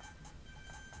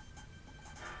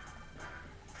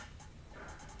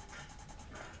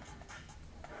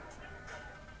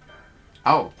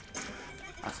 Oh!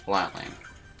 A Splatling.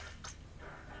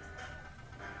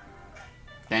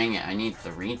 Dang it, I need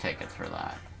 3 tickets for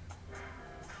that.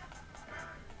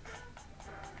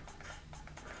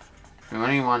 The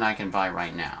only one I can buy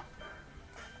right now.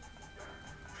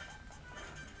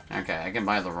 Okay, I can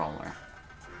buy the roller.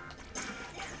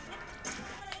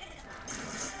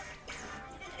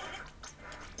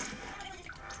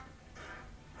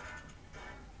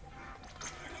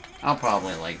 I'll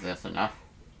probably like this enough.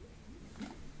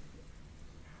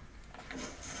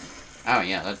 Oh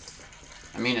yeah, that's...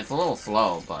 I mean, it's a little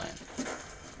slow, but...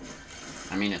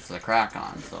 I mean, it's the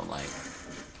Kraken, so like...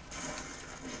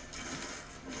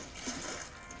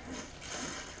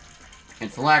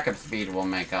 Its lack of speed will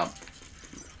make up...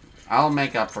 I'll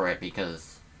make up for it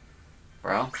because...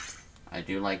 Bro, I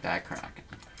do like that Kraken.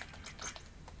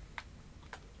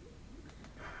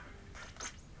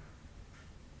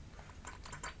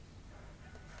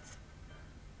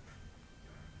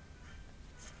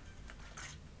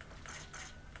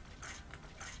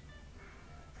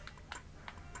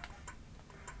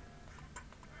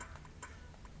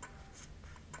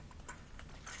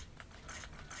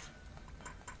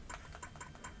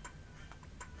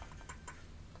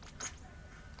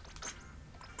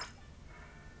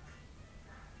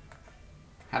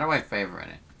 How do I favorite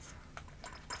it?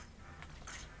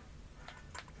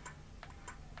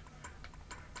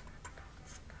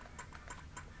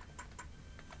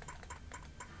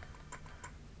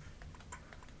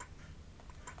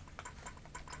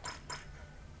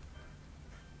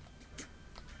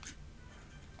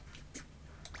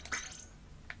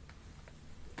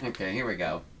 Okay, here we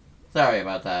go. Sorry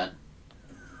about that.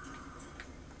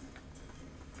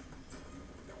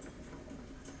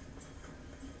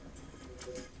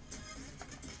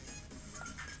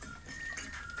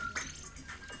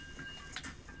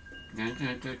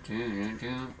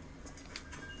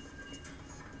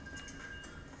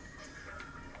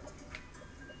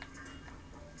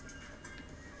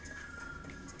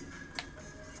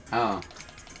 Oh.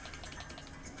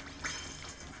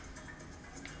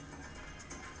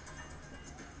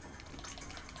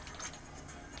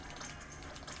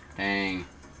 Dang.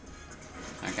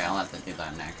 Okay, I'll have to do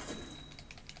that next.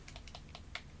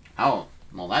 Oh,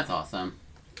 well that's awesome.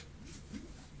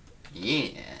 Yeah.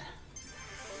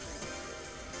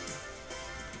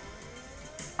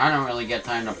 I don't really get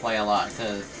time to play a lot,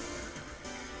 because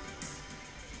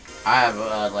I have,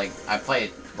 I play,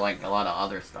 like, a lot of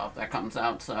other stuff that comes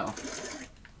out, so...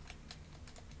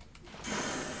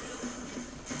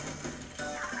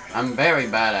 I'm very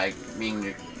bad at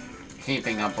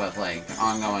keeping up with, like,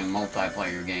 ongoing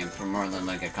multiplayer games for more than,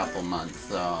 like, a couple months,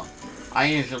 so... I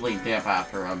usually dip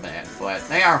after a bit, but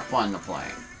they are fun to play.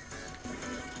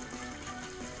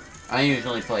 I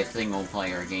usually play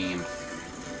single-player games.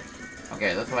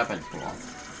 Okay, this weapon's cool.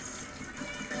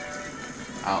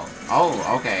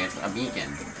 Oh, okay, it's a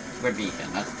beacon. Good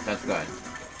beacon, that's good.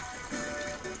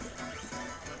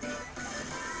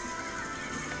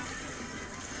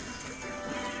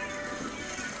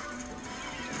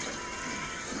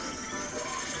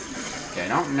 Okay, I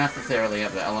don't necessarily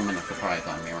have the element of surprise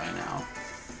on me right now.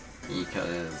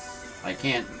 Because I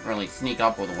can't really sneak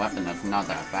up with a weapon that's not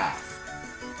that fast.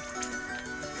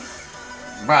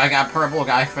 But I got purple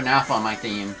guy FNAF on my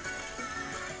team.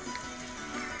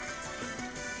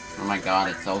 Oh my god,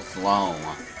 it's so slow.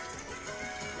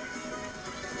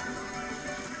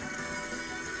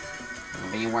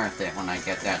 It'll be worth it when I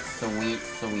get that sweet,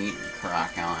 sweet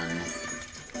crack on.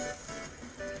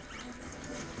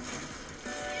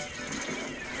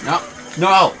 No!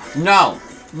 No! No!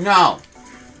 No!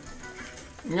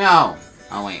 No!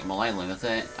 Oh wait, will I lose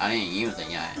it? I didn't use it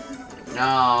yet. No!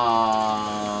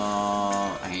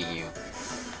 I hate you.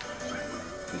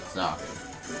 You suck.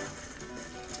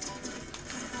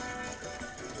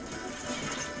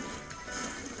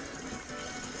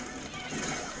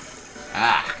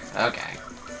 Ah, okay.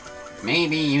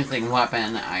 Maybe using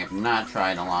weapon I've not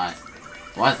tried a lot.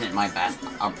 Wasn't my best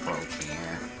approach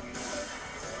here.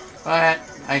 But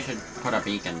I should put a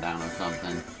beacon down or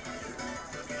something.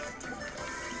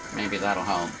 Maybe that'll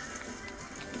help.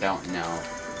 Don't know.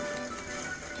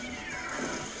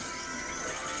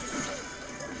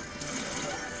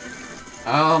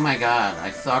 Oh my god,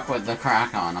 I suck with the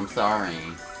crack on, I'm sorry.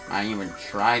 I even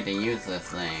tried to use this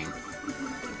thing.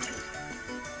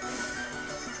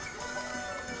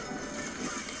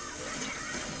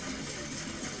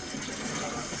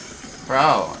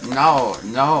 Bro, no,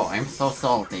 no, I'm so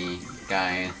salty,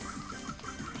 guys.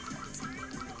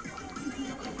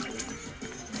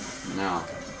 No.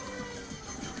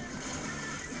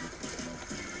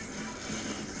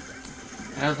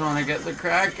 I just want to get the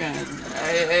Kraken.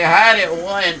 I had it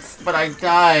once, but I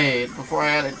died before I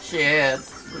had a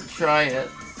chance to try it.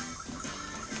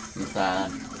 I'm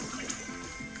sad.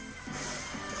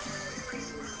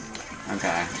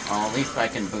 Okay, well at least I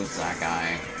can boost that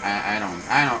guy.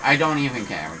 I don't even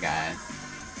care, guys.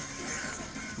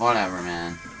 Whatever,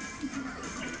 man.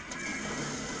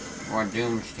 Or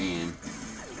Doom's team.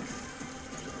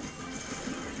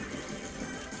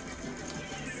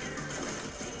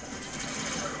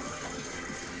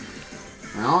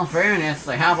 Well, in fairness,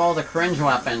 they have all the cringe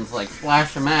weapons like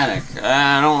Splash-O-Matic.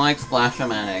 I don't like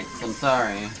Splash-O-Matics, I'm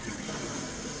sorry.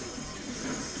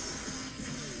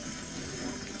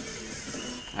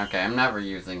 Okay, I'm never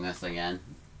using this again.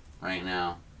 Right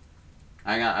now.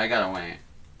 I gotta wait.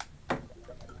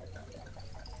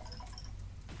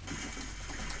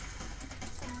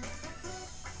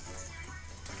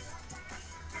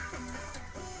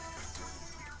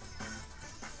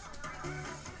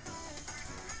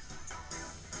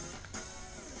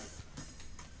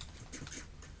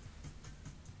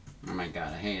 Oh my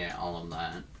god, I hate it, all of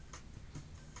that.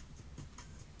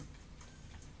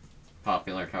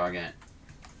 Popular target.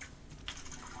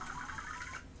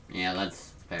 Yeah,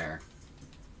 that's fair.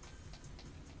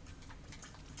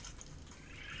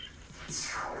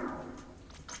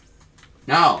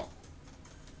 No!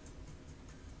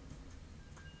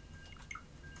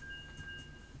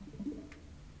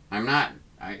 I'm not...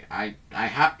 I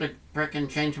have to frickin'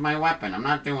 change my weapon. I'm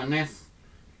not doing this.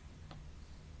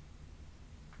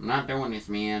 I'm not doing this,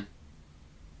 man.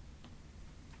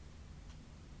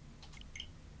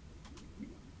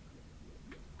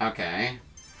 Okay.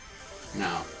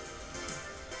 No.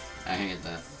 I hate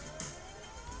this.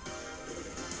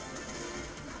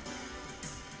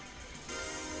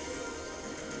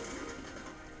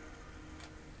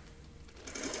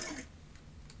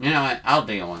 You know what? I'll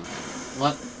deal with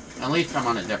it. At least I'm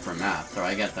on a different map, so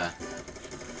I get to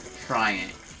try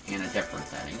it in a different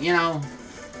setting. You know?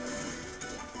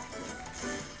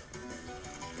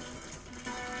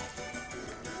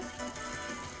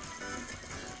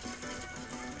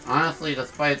 Honestly,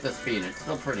 despite the speed, it's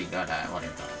still pretty good at what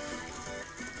it does.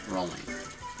 Rolling.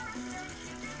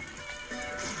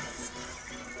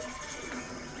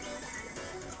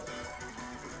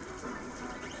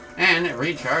 And it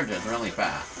recharges really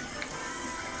fast.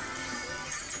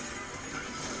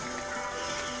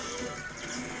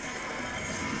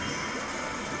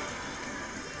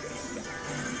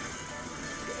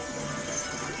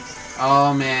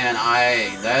 Oh man,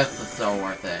 this is so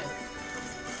worth it.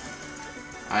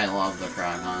 I love the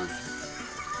Kragon.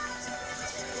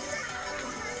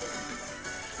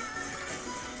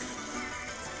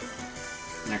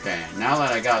 Okay, now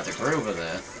that I got the groove of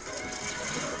this,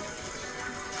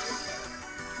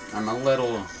 I'm a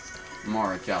little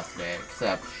more adjusted,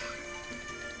 except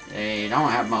they don't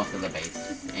have most of the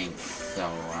base ink, so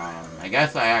I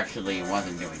guess I actually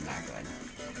wasn't doing that good.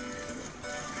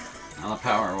 Now the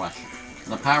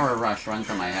power rush went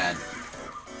to my head.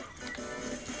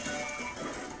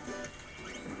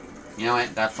 You know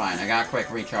what? That's fine. I got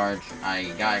quick recharge. I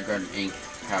got good ink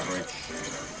coverage.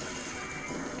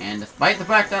 And despite the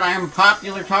fact that I am a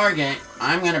popular target,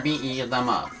 I'm gonna beat them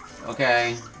up.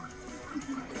 Okay?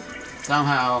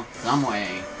 Somehow, some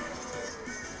way.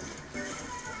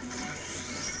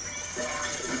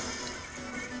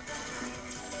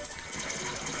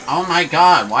 Oh my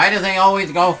god, why do they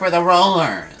always go for the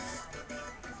rollers?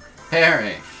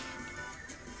 Perish.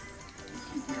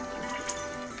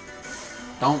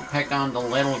 Don't pick on the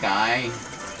little guy.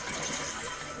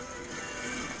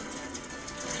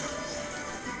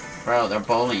 Bro, they're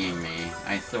bullying me,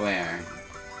 I swear.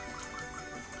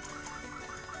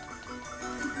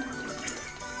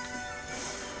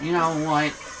 You know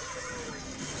what?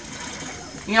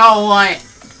 You know what?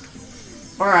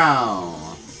 Bro.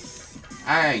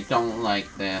 I don't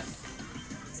like this.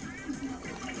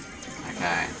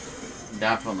 Okay.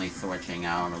 Definitely switching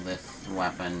out of this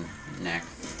weapon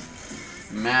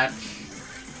next match.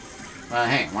 But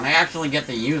hey, when I actually get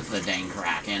to use the dang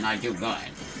Kraken, I do good.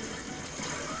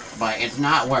 But it's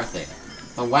not worth it.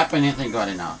 The weapon isn't good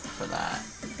enough for that.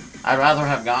 I'd rather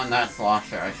have gotten that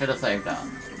Slosher. I should have saved up.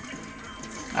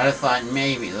 I just thought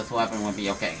maybe this weapon would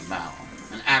be okay in battle.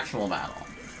 An actual battle.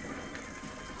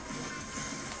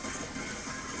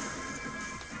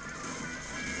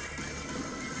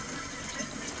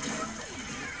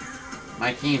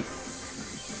 My team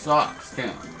sucks, too.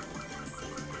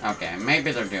 Okay,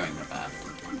 maybe they're doing the best.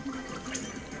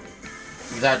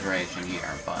 Exaggeration here,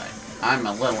 but I'm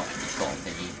a little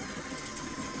salty.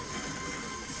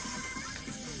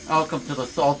 Welcome to the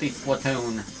salty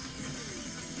Splatoon.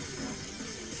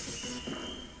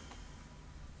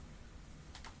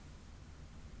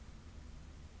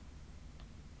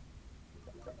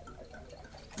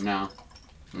 No.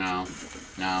 No.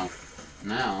 No.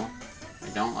 No. I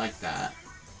don't like that.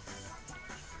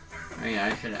 Oh yeah,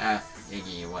 I should ask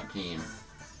Iggy what team.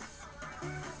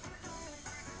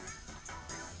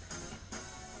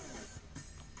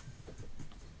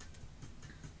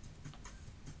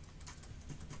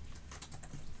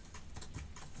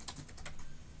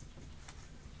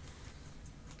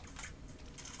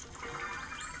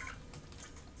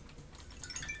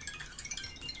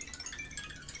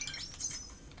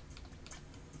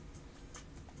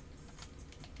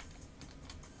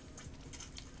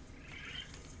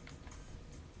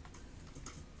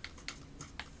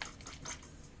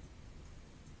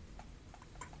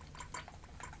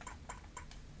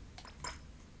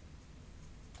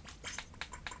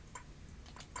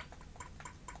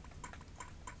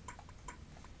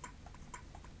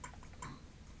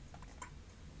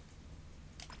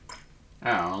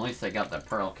 Oh, at least they got the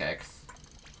pearl kicks.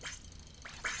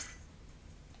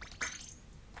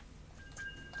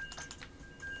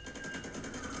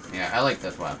 Yeah, I like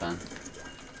this weapon.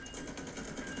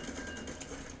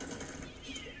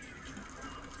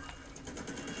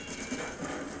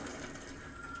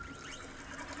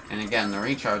 And again, the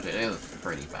recharge is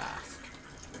pretty fast.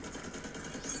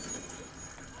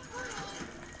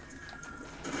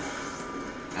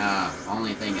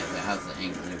 Only thing is it has the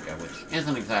ink bazooka, which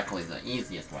isn't exactly the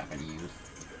easiest weapon to use.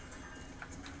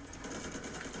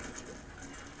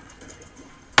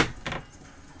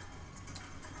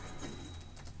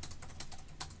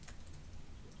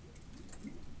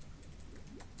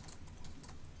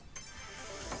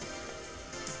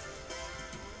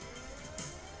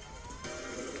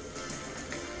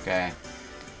 Okay.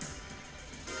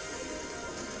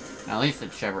 At least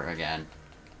it's Shiver again.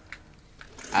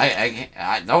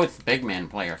 Those big man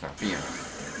players are fierce.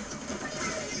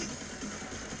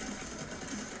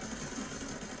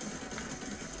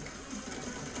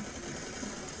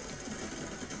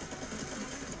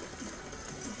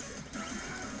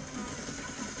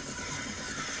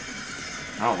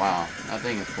 Oh wow, that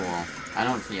thing is cool. I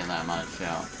don't see it that much, so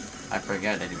I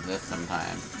forget it exists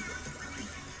sometimes.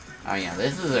 Oh yeah,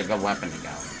 this is a good weapon to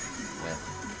go with,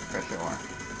 for sure.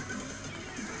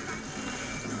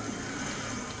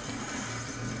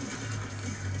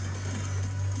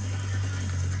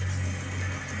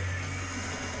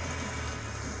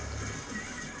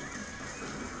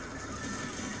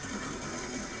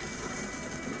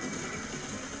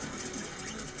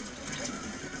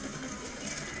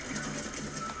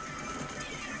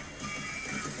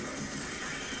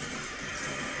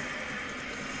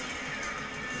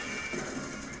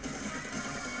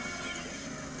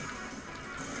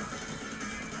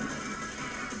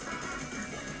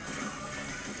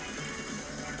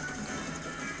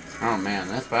 Oh man,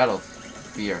 this battle's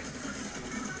fierce.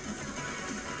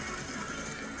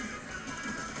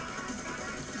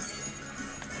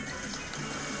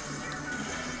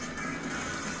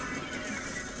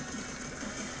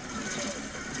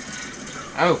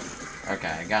 Oh! Okay,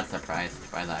 I got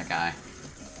surprised by that guy.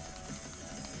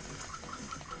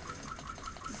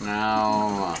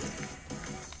 No.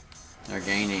 They're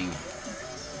gaining.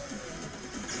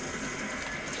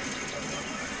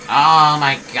 Oh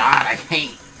my god, I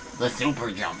hate the super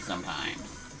jump sometimes.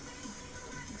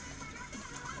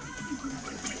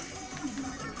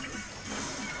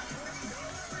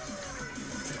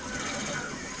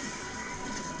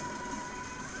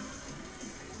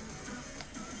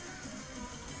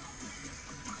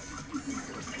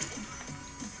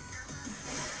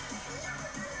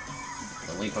 It's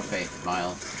a leap of faith,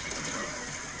 Miles.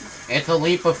 It's a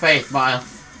leap of faith, Miles.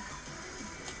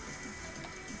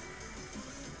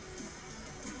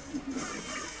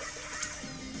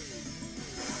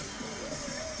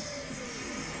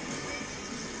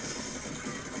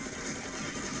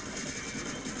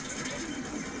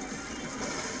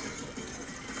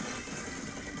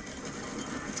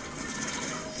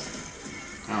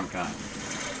 Oh god.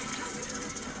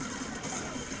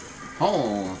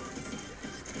 Oh!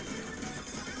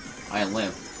 I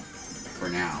live. For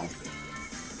now.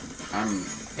 I'm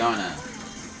gonna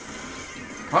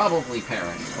probably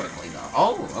perish quickly though.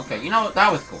 Oh, okay. You know what?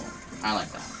 That was cool. I like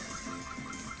that.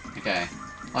 Okay.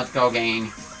 Let's go,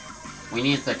 gang. We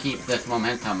need to keep this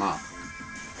momentum up.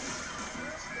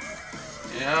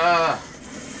 Yeah.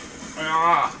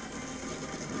 Ah.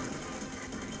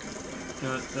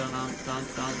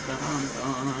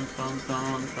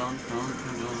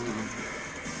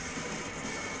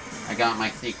 I got my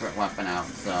secret weapon out,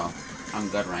 so I'm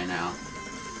good right now.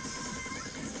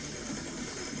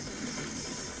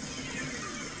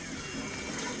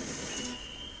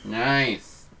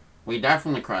 Nice. We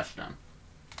definitely crushed them.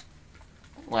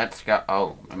 Let's go.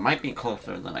 Oh, it might be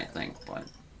closer than I think, but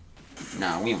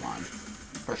no, we won.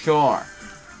 For sure.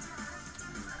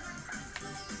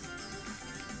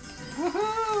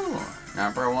 Woohoo!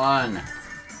 Number 1.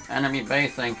 Enemy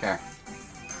base anchor.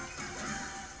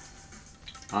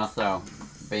 Also,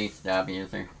 base stab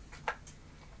user.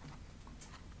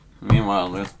 Meanwhile,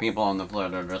 there's people on the floor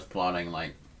that are just plotting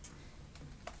like...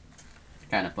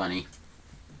 kind of funny.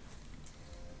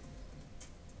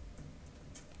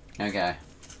 Okay.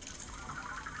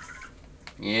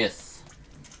 Yes.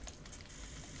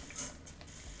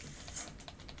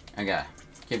 Okay.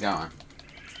 Keep going.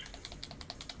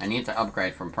 I need to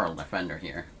upgrade from Pearl Defender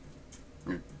here.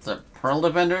 It's a Pearl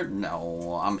Defender?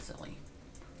 No, I'm silly.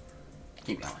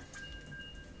 Keep going.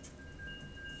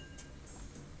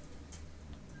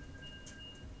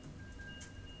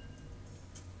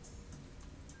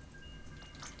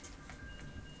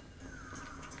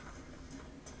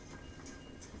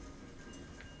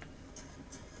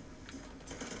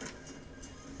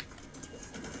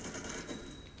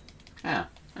 Yeah,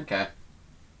 okay.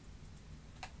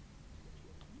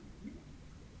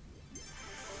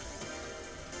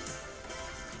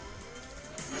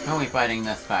 How are we fighting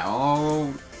this fight?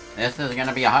 Oh, this is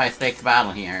gonna be a high-stakes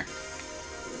battle here.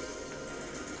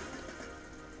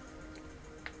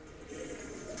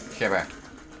 Shiver.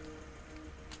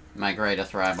 My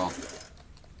greatest rival.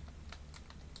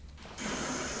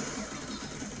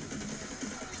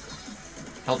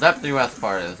 Till Depth US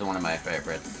part is one of my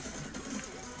favorites.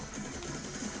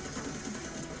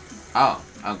 Oh,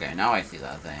 okay, now I see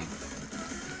that thing.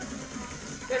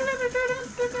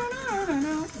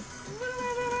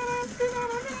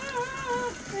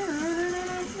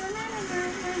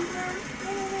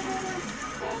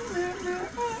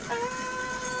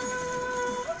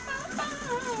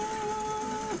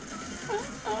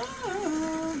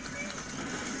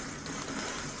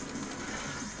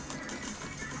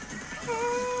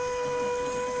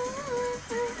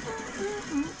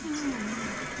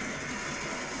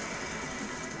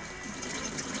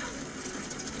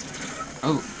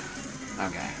 Oh,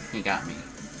 okay, he got me.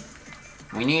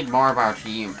 We need more of our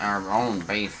team, our own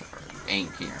base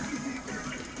ink here.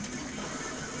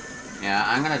 Yeah,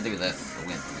 I'm gonna do this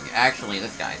with you. Actually,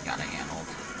 this guy's got it handled.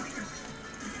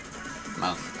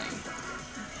 Mostly.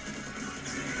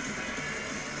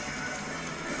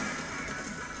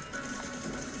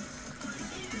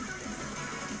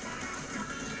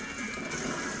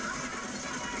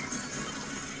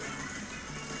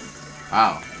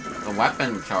 Oh, the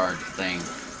weapon charge thing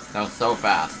goes so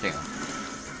fast, too.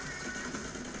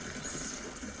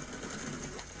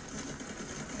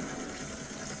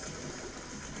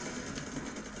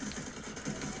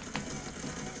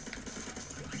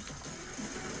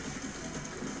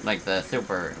 Like the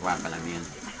super weapon, I mean.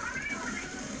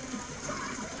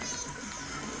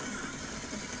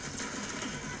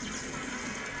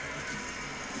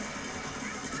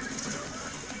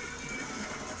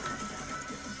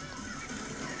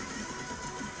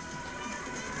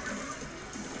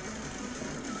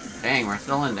 Dang, we're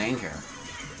still in danger.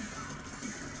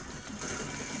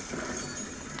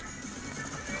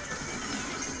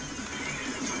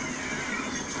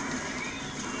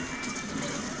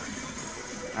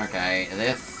 Okay,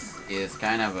 this is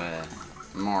kind of a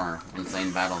more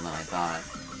insane battle than I thought.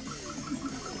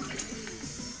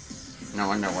 No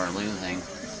wonder we're losing.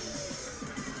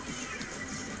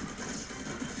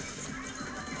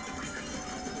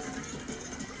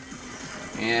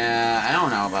 Yeah, I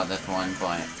don't know about this one,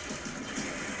 but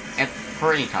it's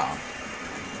pretty tough,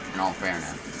 in all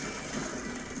fairness.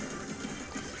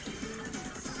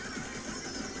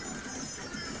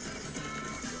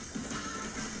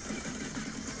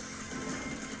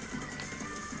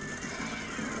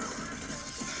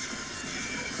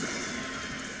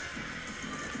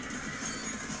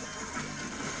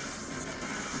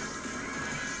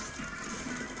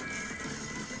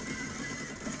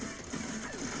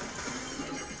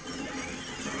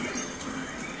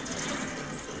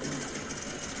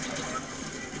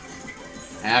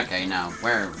 Okay, no,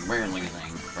 we're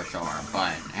losing for sure,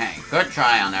 but hey, good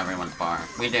try on everyone's part.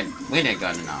 We did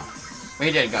good enough.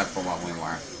 We did good for what we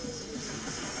were.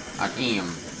 A team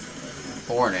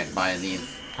supported by these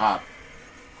top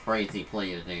crazy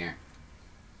players here.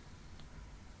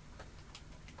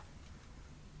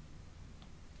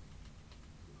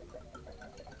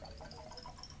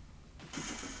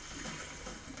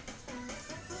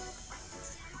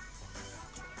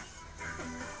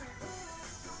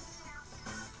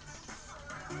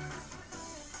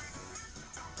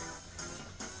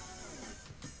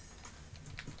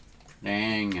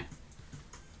 Dang.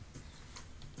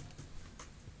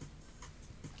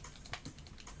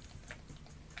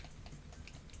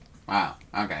 Wow,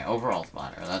 okay, overall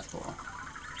splatter, that's cool.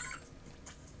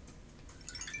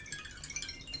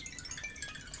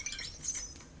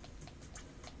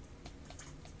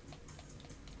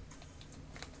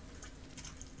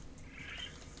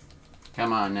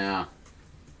 Come on now.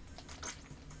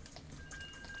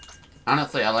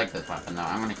 Honestly, I like this weapon though,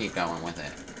 I'm gonna keep going with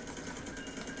it.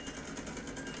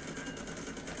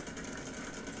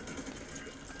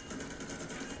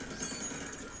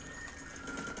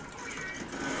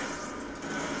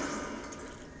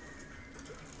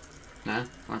 Huh?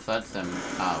 What's that sim?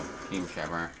 Oh, Team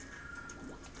Shiver.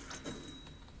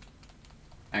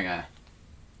 Okay.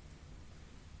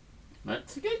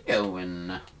 Let's get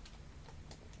going.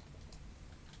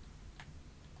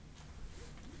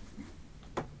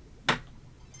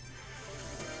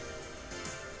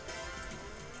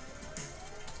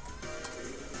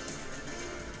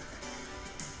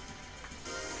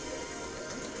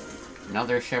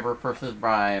 Another Shiver versus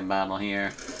Frye battle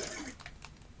here.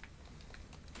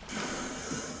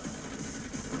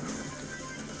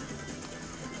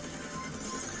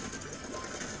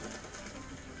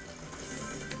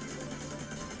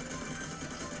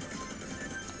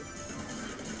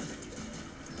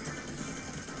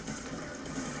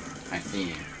 I see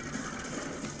you.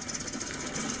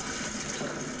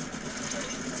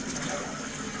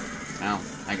 Well,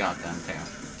 I got them too.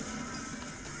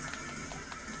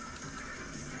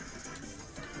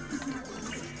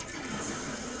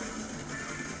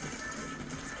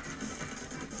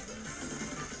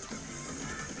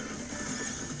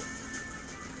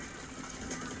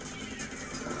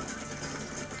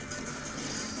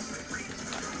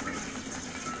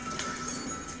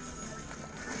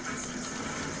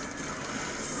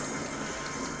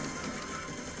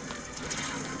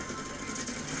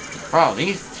 Bro,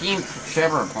 these Team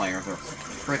Shiver players are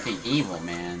freaking evil,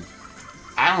 man.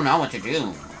 I don't know what to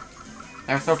do.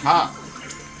 They're so tough.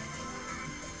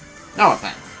 No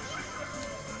offense.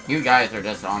 You guys are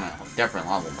just on a different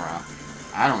level, bro.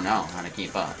 I don't know how to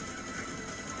keep up.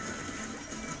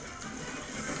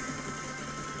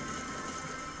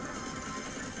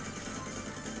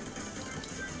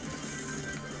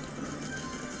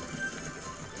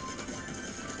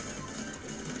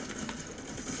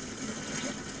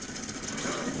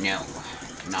 No,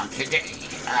 not today.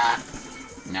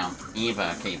 No,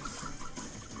 Eva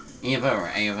or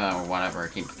Ava or whatever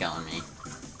keeps killing me.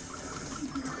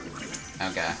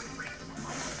 Okay.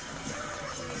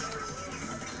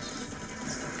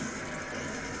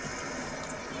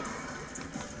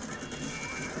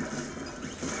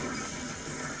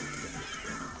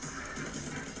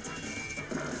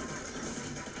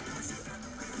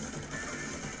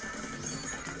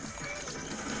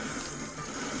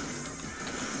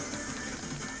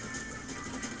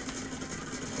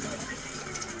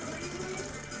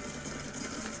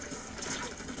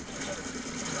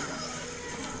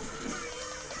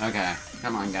 Okay,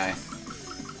 come on, guys.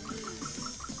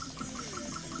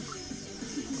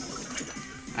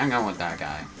 I'm going with that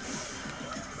guy.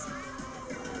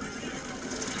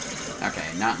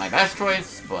 Okay, not my best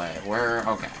choice, but we're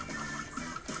okay.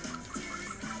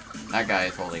 That guy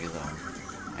is holding his own,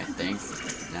 I think.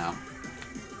 No.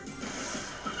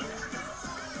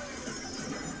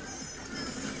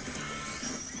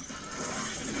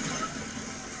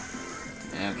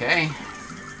 Okay.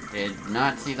 Did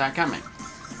not see that coming.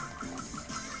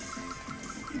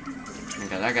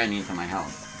 Okay, that guy needs my help.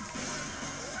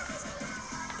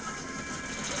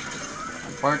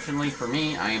 Unfortunately for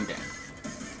me, I am dead.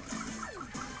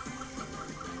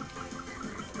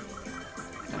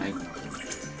 Can I...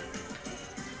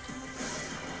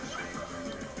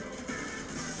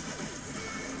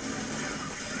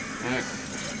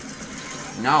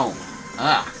 No.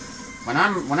 Ugh.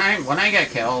 When I get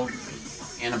killed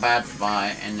in a bad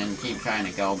spot and then keep trying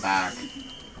to go back,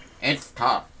 it's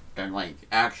tough to, like,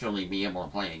 actually be able to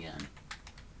play again.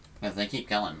 Because they keep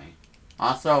killing me.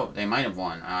 Also, they might have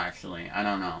won, actually. I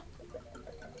don't know.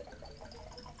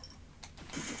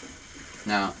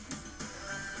 No.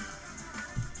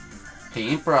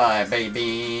 Team Frye,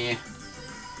 baby!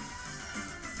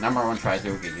 #1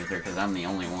 Trizuka user, because I'm the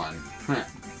only one.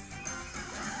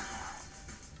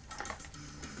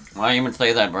 Why even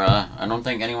say that, bruh? I don't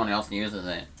think anyone else uses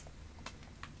it.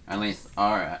 At least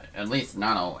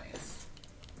not always.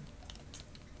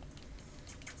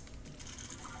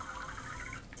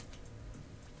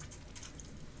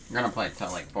 I'm gonna play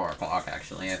till like 4 o'clock,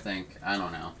 actually, I think. I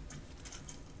don't know.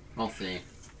 We'll see.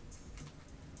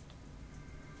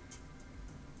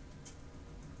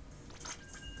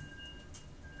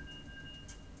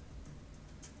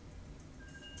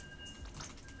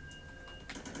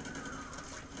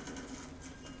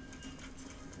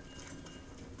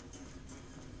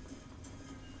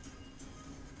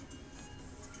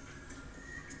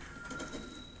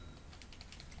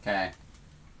 Okay.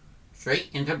 Straight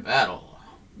into battle.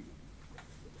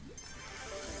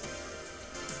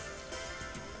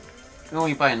 Who are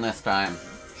we playing this time?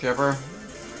 Shiver?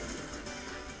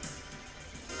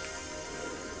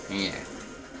 Yeah.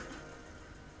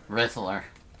 Wrestler.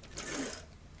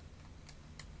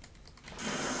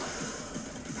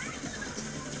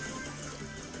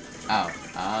 Oh,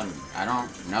 I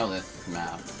don't know this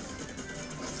map.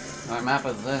 What map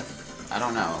is this? I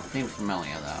don't know. Seems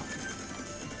familiar, though.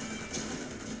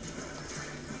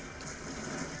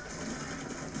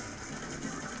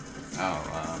 Oh,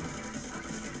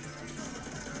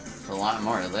 there's a lot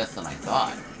more to this than I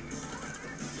thought.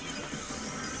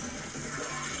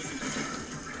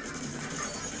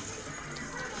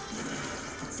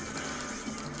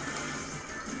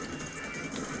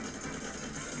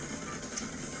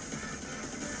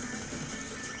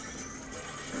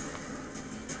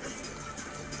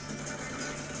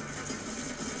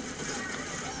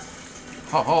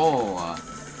 Ho ho!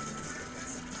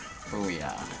 Oh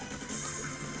yeah.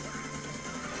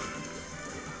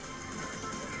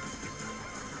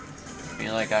 I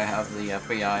feel like I have the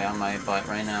FBI on my butt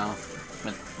right now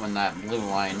when that blue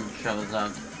line shows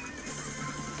up.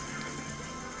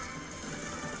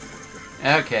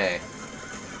 Okay.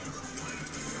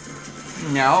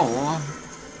 No,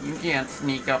 you can't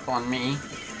sneak up on me.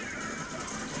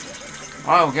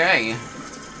 Okay.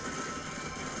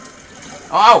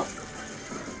 Oh!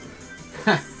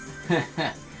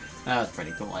 That was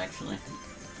pretty cool, actually.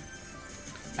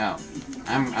 Oh,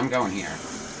 I'm going here.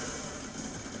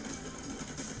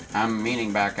 I'm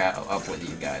meeting back up with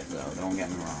you guys, though. Don't get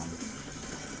me wrong.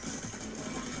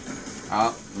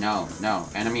 Oh, no, no.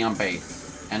 Enemy on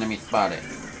base. Enemy spotted.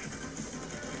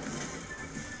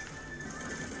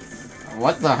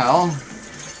 What the hell?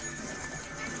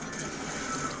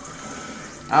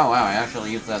 Oh, wow, I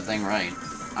actually used that thing right.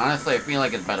 Honestly, I feel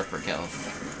like it's better for kills.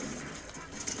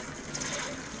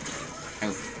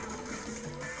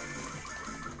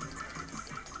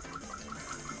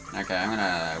 Okay, I'm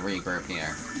gonna regroup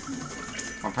here.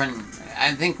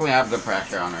 I think we have the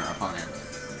pressure on our opponents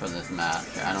for this match.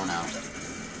 I don't know.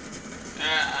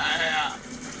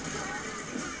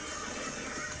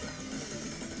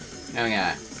 Oh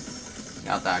yeah.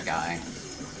 Got that guy.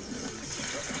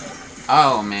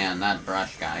 Oh man, that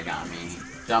brush guy got me.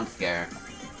 Jump scare.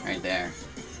 Right there.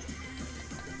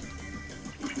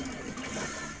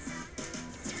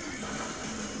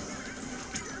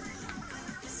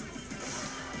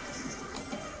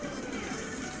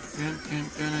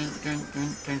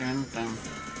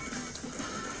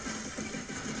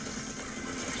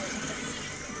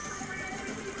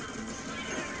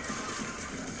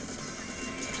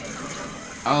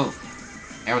 Oh,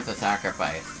 it was a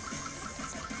sacrifice.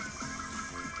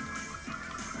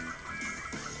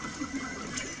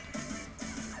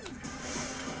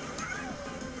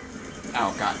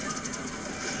 Oh, God.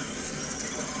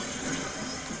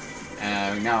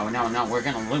 No, we're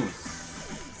gonna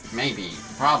lose. Maybe.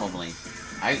 Probably.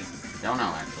 I don't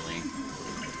know, actually.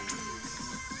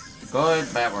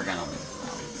 Good bet we're gonna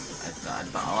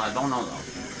lose, though. I don't know, though.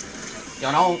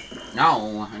 You don't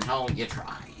know until you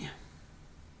try.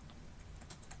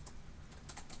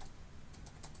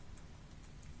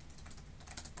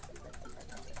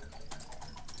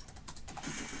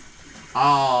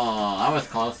 Oh, that was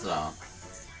close, though.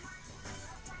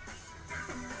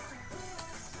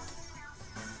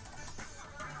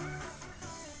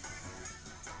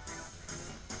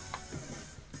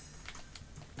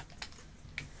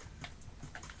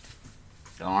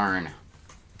 Darn.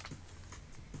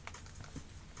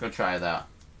 Good try, though.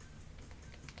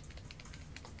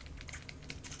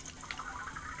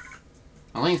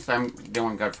 At least I'm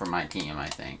doing good for my team, I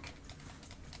think.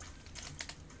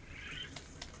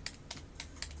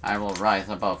 I will rise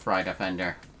above Frye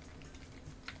Defender.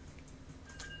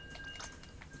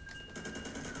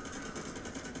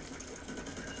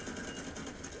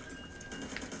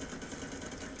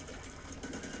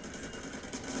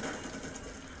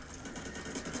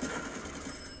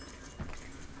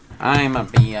 I'ma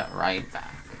be right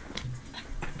back.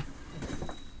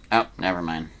 Oh, never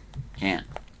mind. Can't.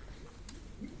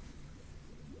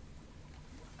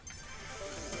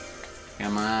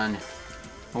 Come on.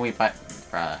 Who we fight?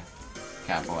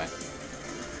 Cowboy.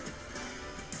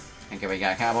 Okay, we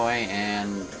got Cowboy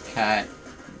and Cat.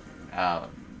 Oh,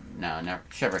 no,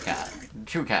 Shiver Cat.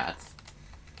 2 cats.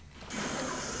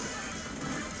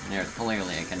 There's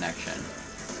clearly a connection.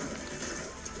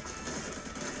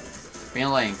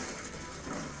 Feel like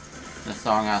this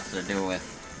song has to do with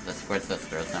the Squid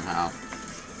Sisters somehow.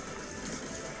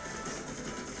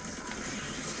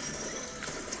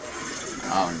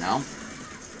 Oh no.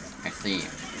 I see you.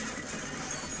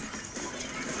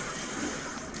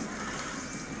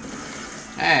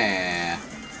 Hey.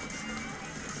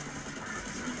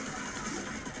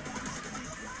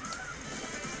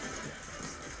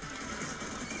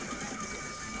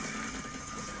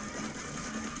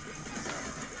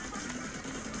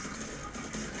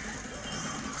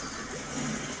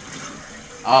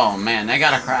 Oh man, they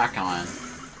got a crack on.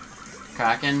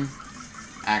 Kraken?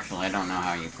 Actually, I don't know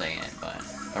how you say it, but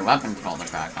their weapon's called a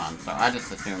crack on, so I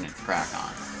just assumed it's crack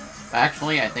on. But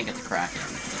actually, I think it's Kraken.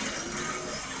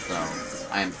 So,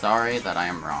 I am sorry that I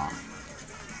am wrong.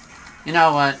 You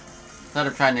know what? Instead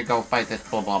of trying to go fight this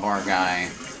blah blah blah guy,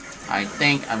 I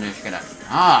think I'm just gonna...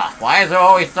 why is there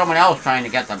always someone else trying to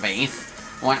get the base?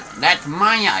 When that's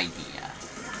my idea.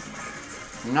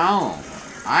 No,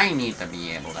 I need to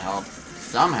be able to help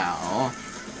somehow.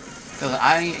 Because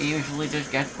I usually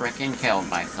just get frickin' killed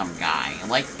by some guy.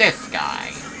 Like this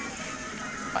guy.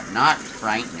 But not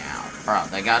right now. Bro,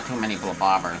 they got too many blue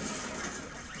bobbers.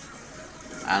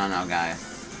 I don't know, guys.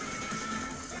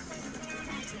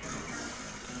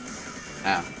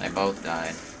 Oh, they both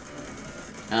died.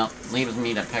 Well, leaves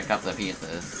me to pick up the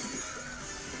pieces.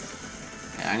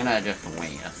 Okay, I'm gonna just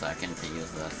wait a second to use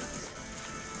this.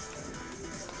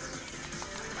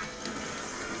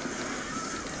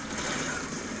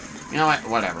 You know what?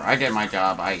 Whatever. I did my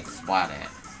job. I splat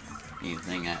it.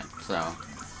 Using it, so...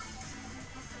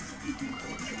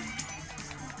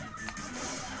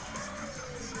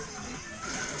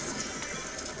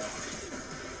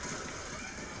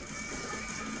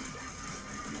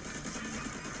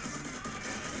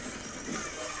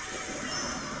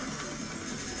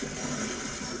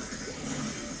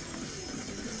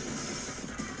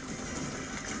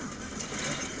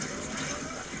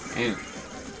 Ew.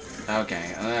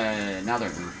 Okay, another...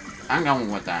 I'm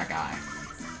going with that guy.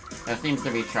 There seems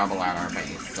to be trouble at our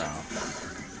base, so...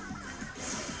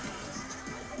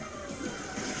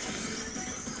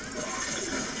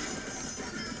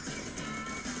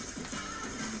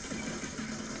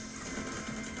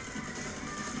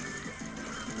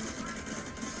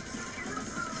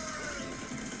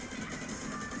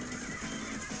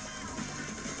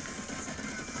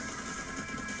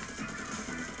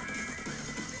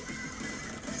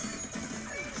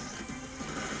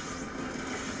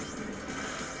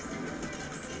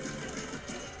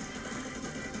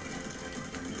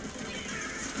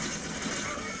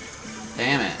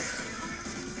 Damn it.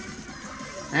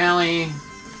 Really?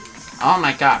 Oh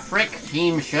my god, frick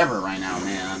Team Shiver right now,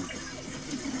 man.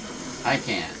 I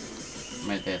can't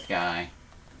with this guy.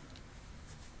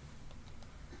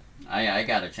 I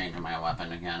gotta change my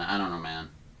weapon again. I don't know, man.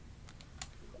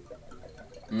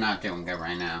 I'm not doing good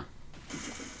right now.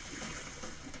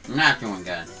 I'm not doing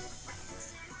good.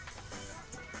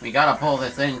 We gotta pull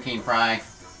this in, Team Frye.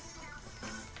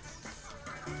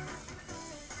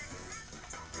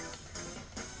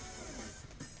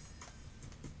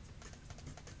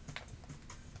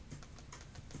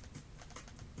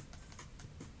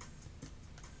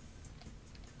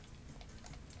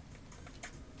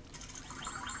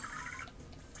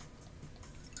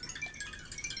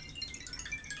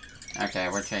 Okay,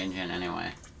 we're changing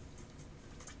anyway.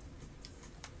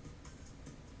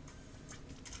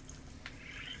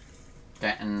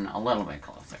 Getting a little bit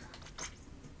closer.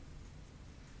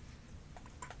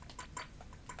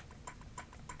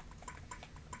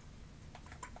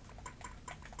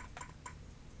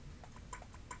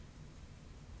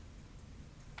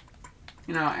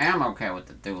 You know, I am okay with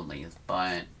the dualies,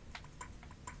 but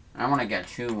I don't want to get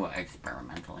too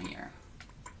experimental here.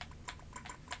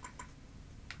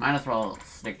 Might as well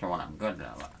stick to what I'm good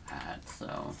at,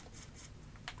 so...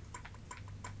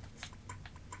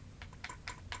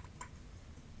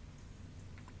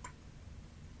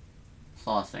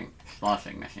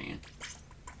 Sloshing machine.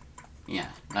 Yeah,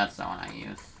 that's the one I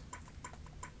use.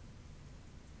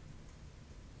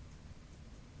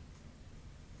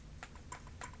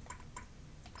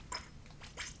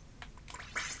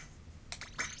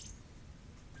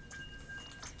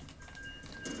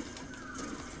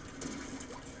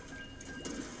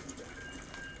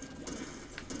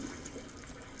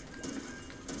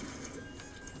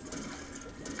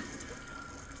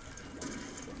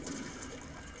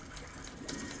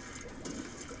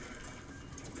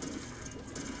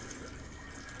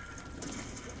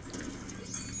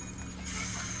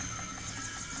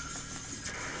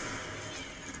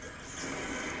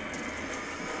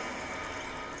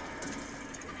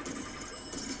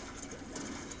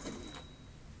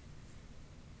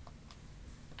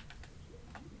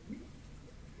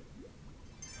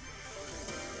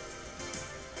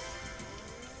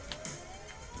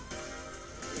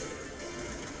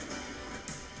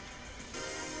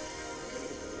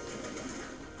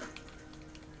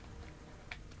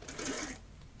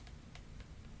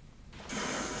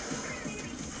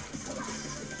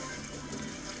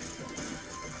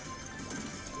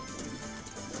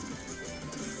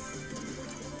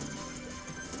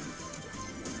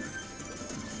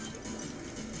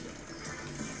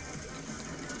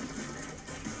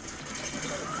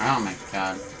 Oh my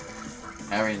god.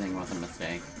 Everything was a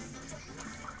mistake.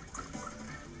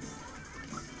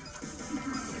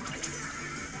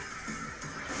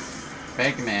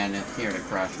 Big Man is here to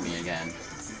crush me again.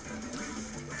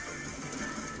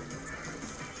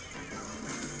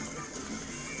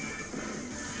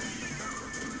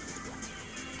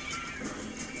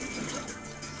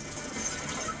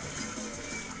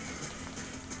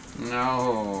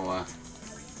 No.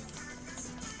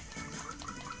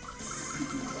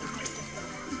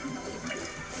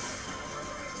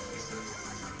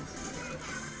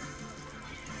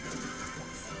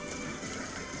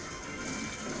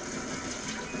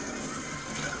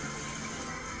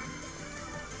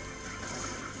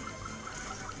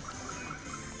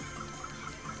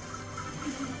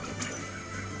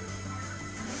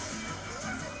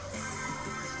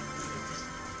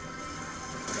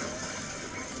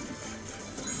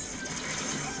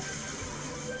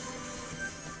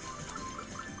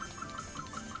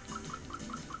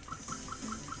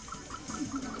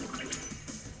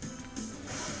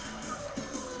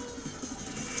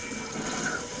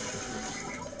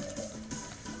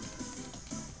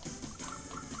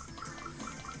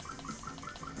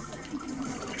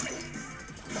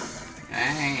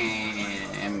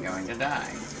 I am going to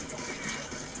die.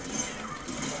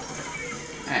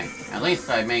 Hey, at least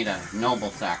I made a noble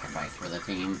sacrifice for the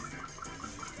team.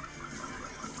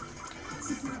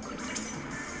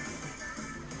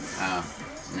 Oh,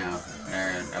 no,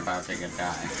 they're about to get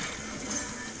die.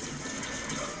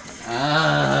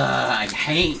 I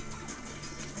hate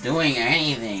doing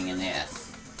anything in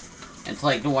this. It's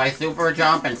like, do I super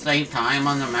jump and save time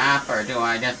on the map, or do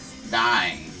I just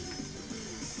die?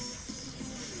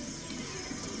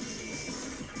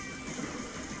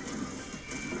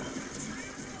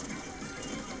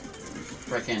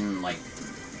 Frickin', like...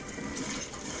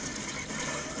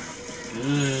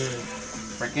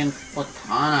 Frickin'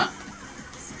 Splatana.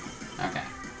 Okay.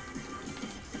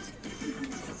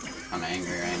 I'm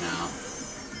angry right now.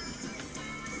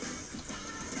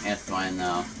 It's fine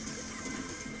though.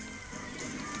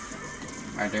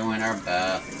 We're doing our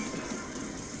best.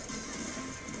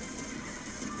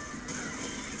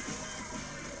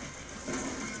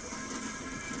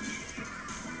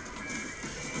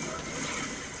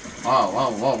 Whoa,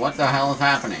 whoa, whoa, what the hell is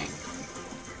happening?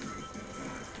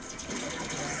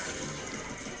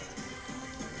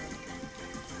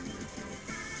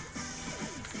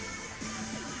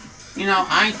 You know,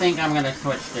 I think I'm gonna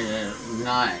switch to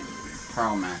not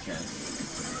pro matches.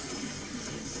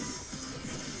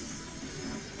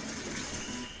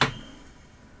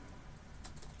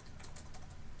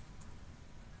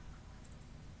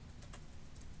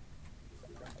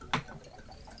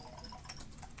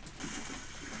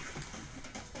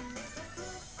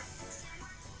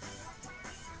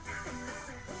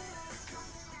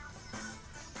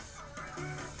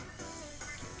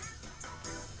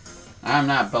 I'm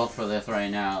not built for this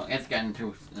right now. It's getting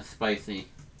too spicy.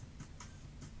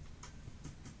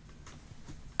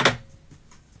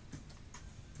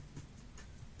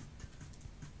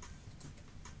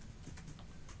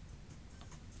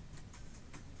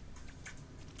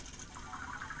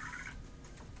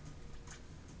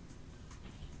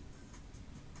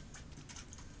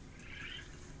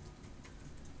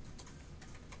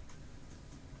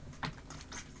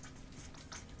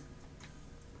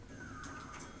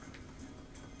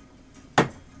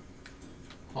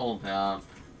 Hold up.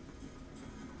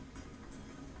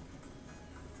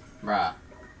 Bruh. Do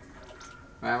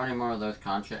I have any more of those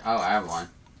contracts? Oh, I have one.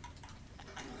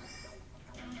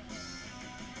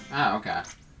 Oh, okay.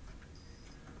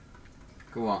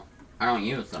 Cool. I don't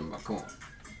use them, but cool.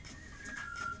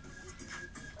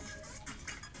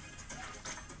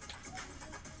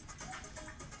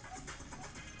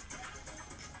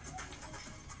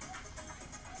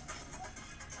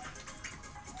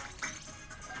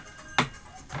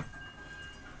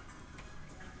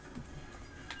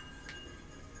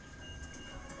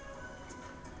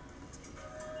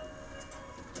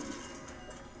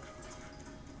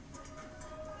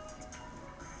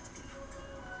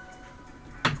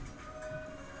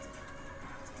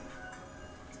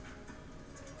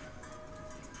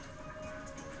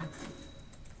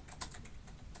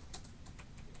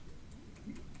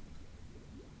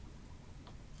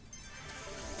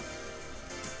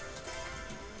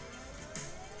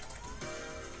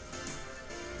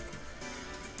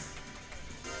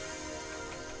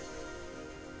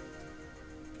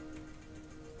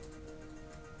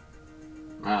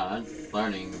 Oh, that's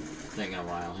learning taking a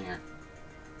while here.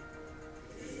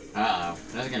 Uh-oh.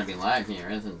 There's gonna be lag here,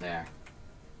 isn't there?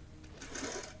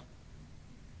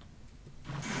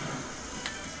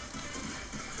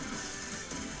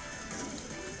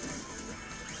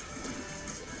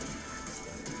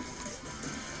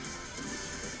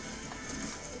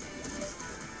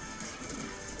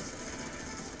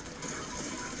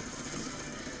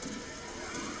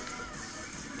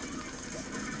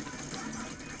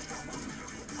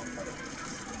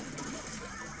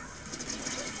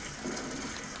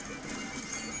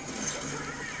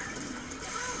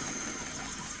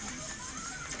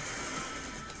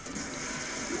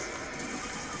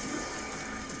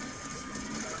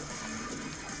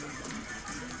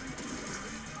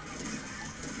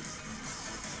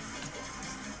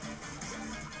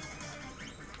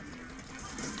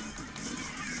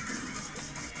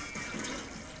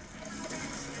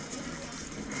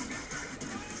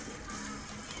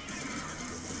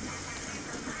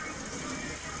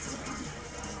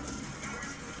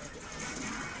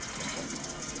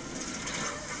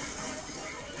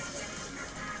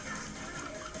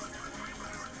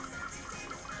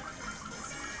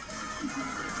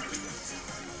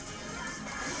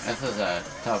 This is a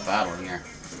tough battle here.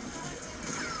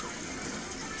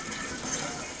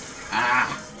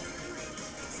 Ah!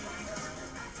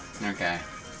 Okay.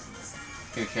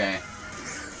 Touché.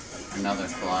 Another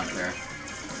slosher.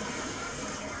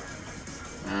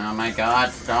 Oh my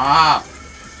god, stop!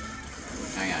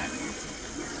 Okay.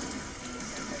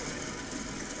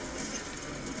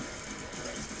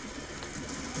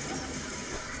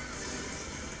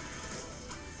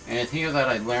 And it's here that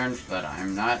I learned that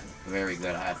I'm not very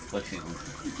good at Splatoon.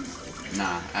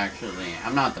 Nah, actually,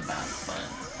 I'm not the best, but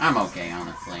I'm okay,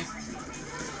 honestly.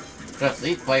 Just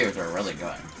these players are really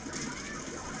good.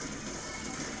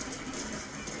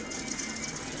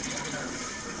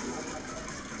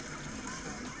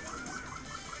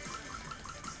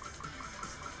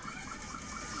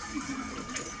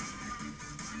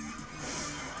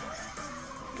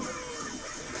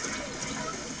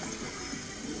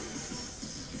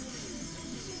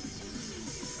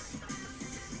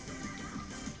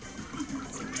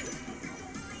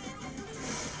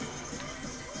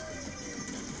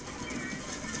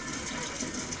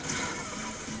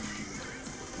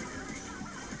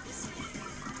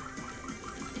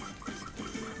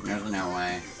 There's no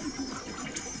way.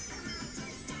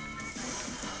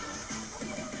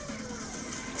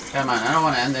 Come on, I don't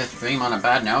want to end this stream on a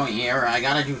bad note here. I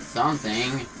gotta do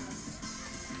something.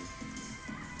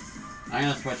 I'm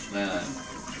gonna switch the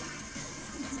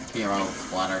hero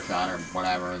splatter shot or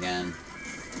whatever again.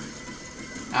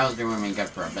 I was doing me good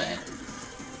for a bit.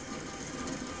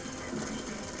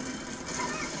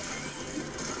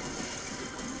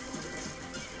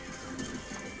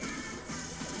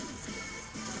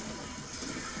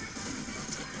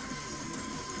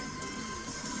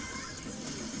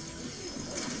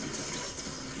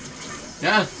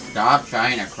 Just stop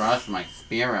trying to crush my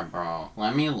spirit, bro.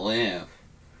 Let me live.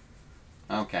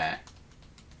 Okay.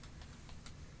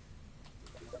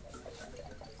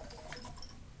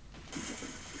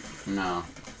 No.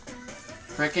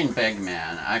 Frickin' big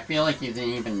man. I feel like he's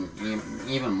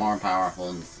even more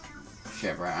powerful than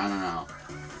Shiver. I don't know.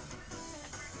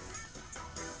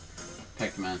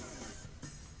 Pikmin.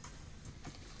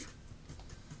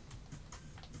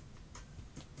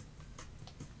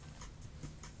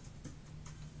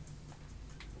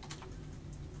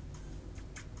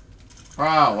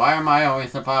 Bro, why am I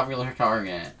always the popular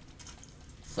target?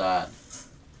 Sad.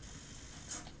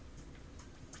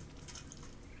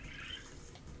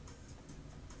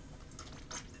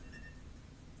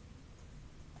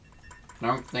 I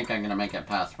don't think I'm gonna make it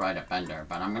past Frye Defender,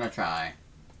 but I'm gonna try.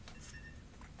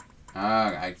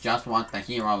 I just want the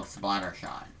hero splatter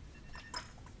shot.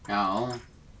 No.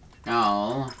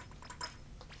 No.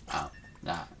 Oh,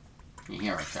 that. The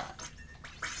hero shot.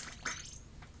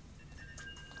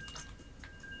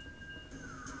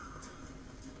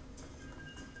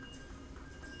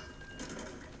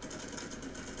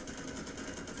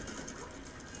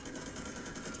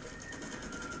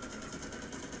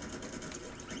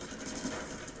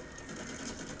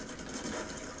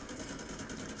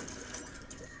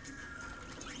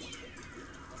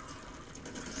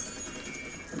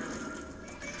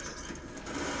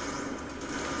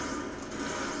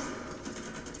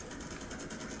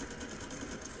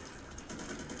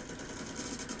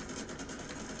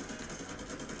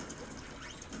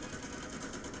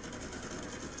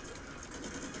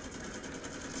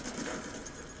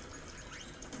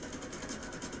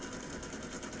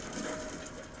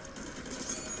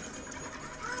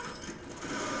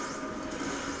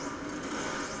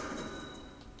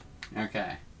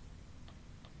 Okay.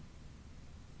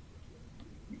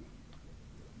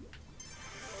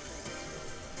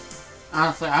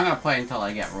 Honestly, I'm gonna play until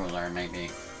I get Ruler, maybe. I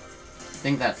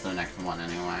think that's the next one,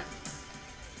 anyway.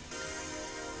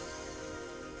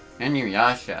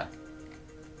 Inuyasha.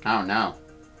 Oh, no.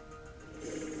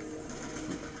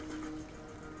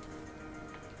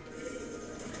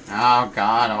 Oh,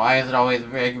 God, why is it always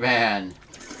Big Man?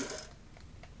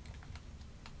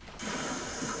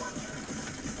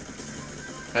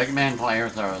 Big Man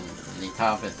players are the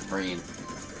toughest breed.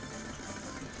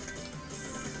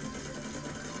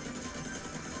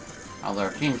 Although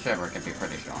Team Shiver can be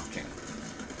pretty strong too.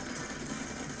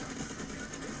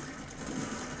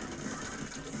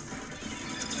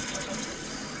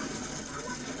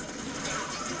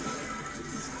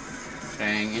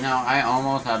 Dang, you know, I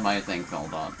almost had my thing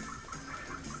filled up.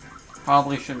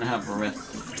 Probably shouldn't have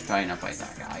risked trying to fight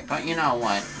that guy, but you know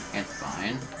what? It's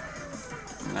fine.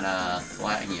 I'm gonna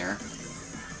splat here.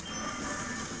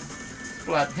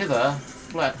 Splat hither,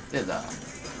 splat thither.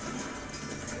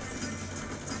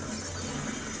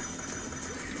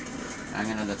 I'm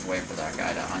gonna just wait for that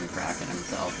guy to uncrack it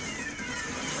himself.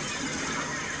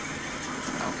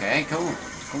 Okay, cool.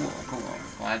 Cool.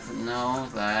 Glad to know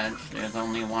that there's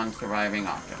only one surviving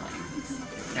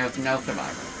Octoling. There's no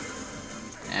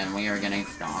survivors. And we are getting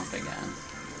stomped again.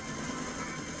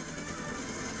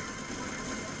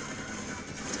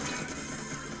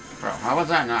 Bro, how was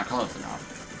that not close enough?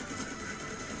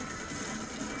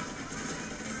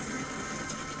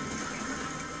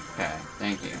 Okay,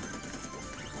 thank you.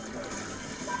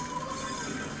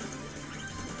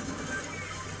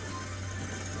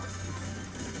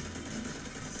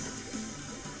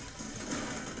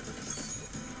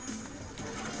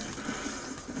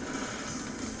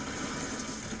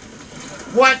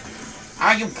 What?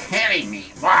 Are you kidding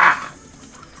me? Wow.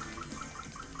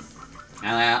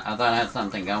 I thought I had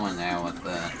something going there with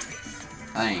the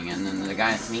thing, and then the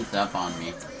guy sneaks up on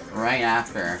me right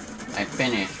after I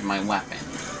finish my weapon.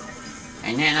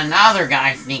 And then another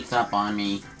guy sneaks up on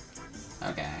me.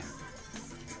 Okay.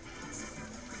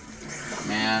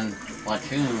 Man,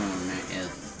 Splatoon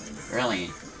is really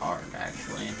hard,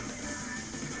 actually.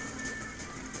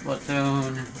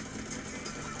 Splatoon.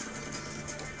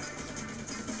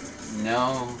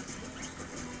 No.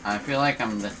 I feel like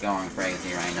I'm just going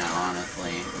crazy right now,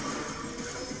 honestly.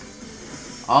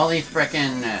 All these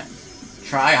frickin'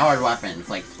 try-hard weapons,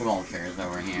 like sculptures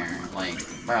over here. Like,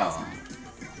 bro.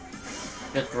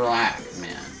 Just relax,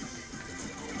 man.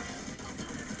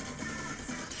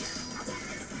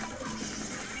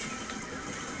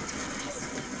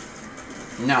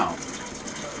 No.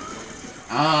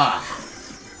 Ugh.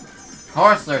 Of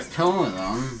course there's two of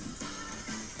them.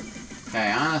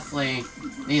 Okay, honestly,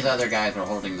 these other guys are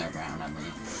holding their ground, at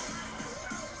least.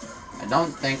 I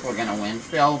don't think we're gonna win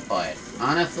still, but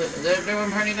honestly, they're doing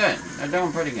pretty good. They're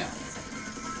doing pretty good.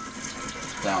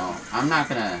 So, I'm not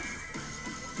gonna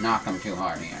knock them too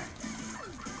hard here.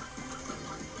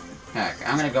 Heck,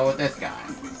 I'm gonna go with this guy.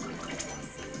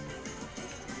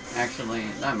 Actually,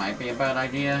 that might be a bad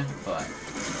idea, but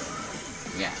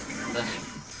yeah.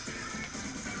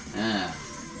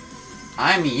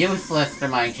 I'm useless to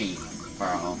my team,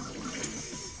 bro.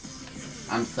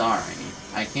 I'm sorry.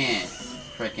 I can't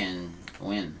frickin'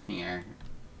 win here.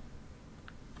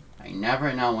 I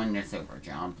never know when to super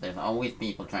jump. There's always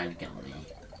people trying to kill me.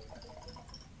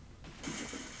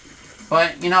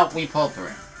 But, you know, we pull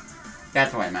through.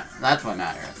 That's what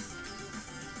matters.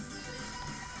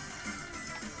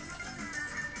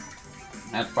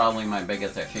 That's probably my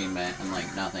biggest achievement and,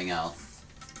 like, nothing else.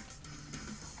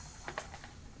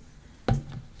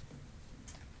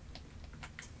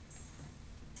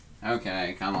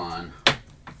 Okay, come on.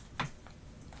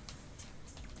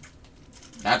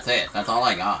 That's it. That's all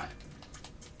I got.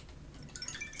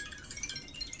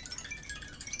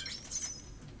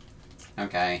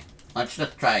 Okay, let's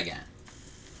just try again.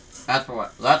 That's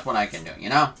what I can do, you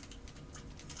know?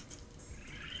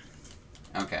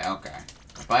 Okay, okay.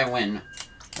 If I win,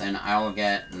 then I will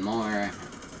get more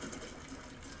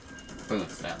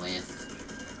boost at least.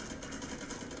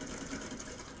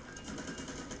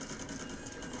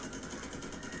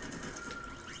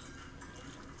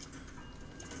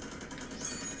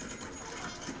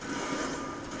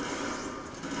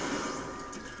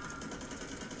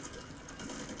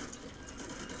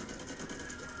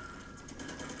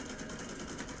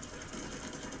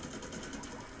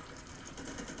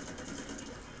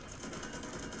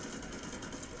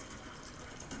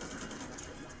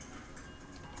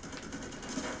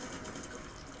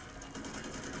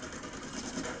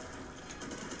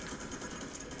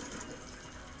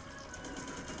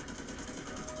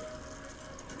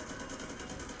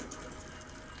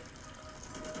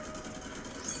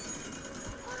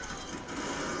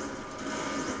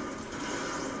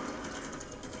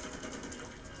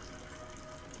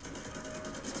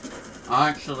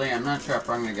 Actually, I'm not sure if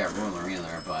I'm gonna get ruler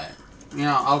either, but, you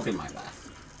know, I'll do my best.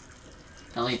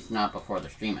 At least not before the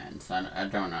stream ends. I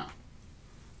don't know.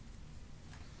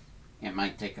 It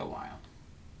might take a while.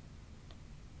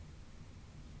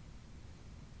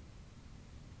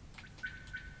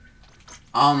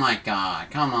 Oh my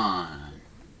god, come on.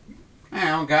 I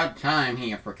don't got time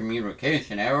here for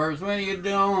communication errors. What are you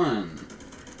doing?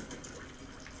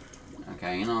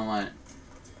 Okay, you know what?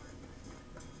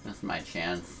 This is my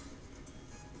chance.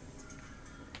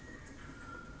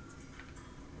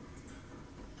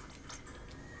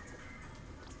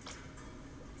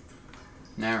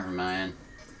 Never mind.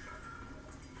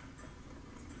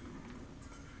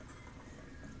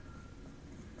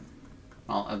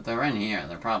 Well, if they're in here,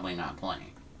 they're probably not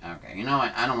playing. Okay, you know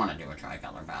what? I don't want to do a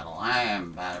tricolor battle. I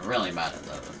am really bad at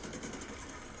those.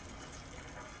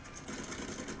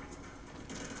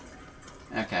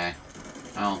 Okay.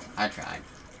 Well, I tried.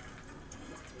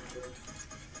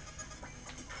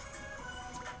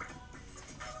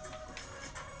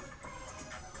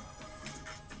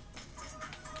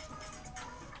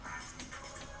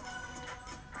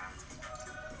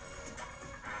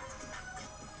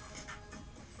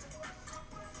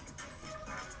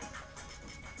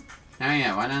 Oh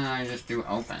yeah, why don't I just do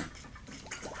open?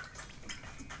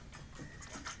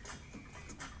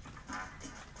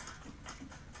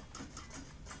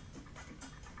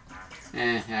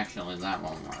 Actually, that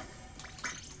won't work.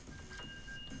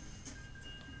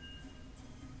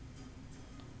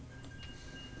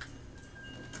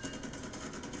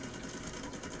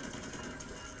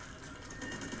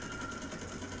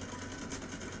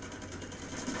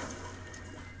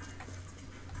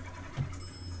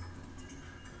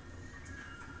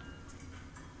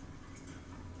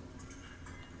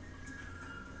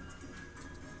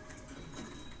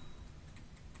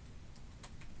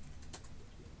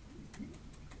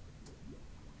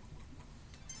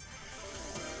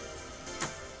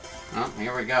 Oh,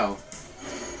 here we go.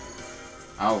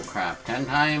 Oh crap, 10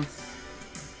 times?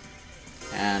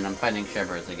 And I'm fighting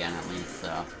Shivers again at least,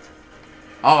 so.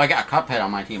 Oh, I got Cuphead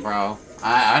on my team, bro.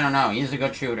 I don't know, he's a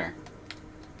good shooter.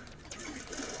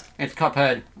 It's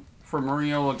Cuphead from a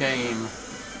real game.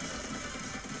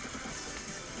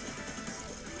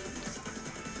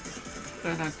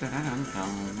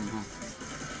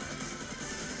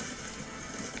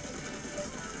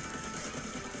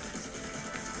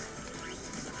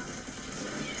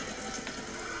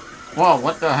 Whoa,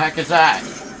 what the heck is that?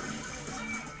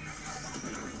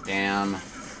 Damn.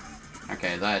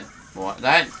 Okay, that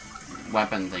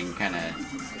weapon thing kinda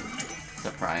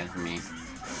surprised me.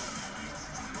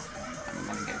 I'm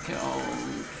gonna get killed.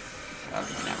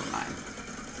 Okay, never mind.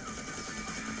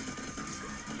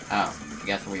 Oh, I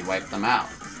guess we wiped them out.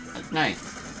 That's nice.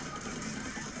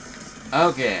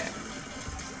 Okay.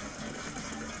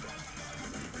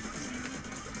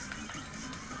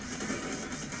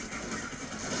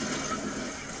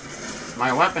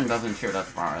 My weapon doesn't shoot as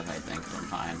far as I think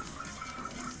sometimes.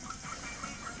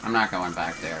 I'm not going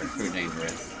back there. It's too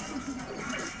dangerous.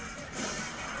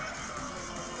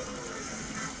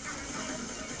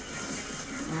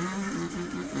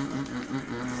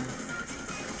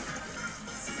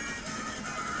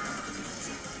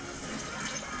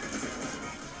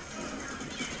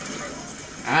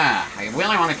 Ah, I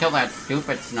really want to kill that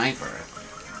stupid sniper.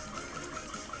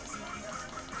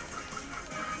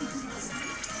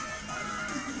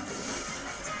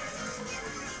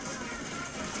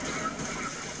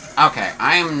 Okay,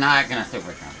 I am not gonna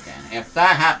super jump again. If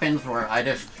that happens where I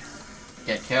just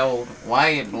get killed,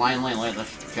 why blindly let us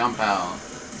jump out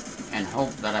and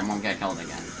hope that I won't get killed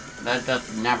again? That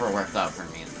just never works out for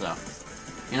me, so...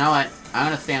 You know what? I'm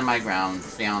gonna stand my ground,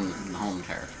 stay on the home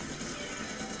turf.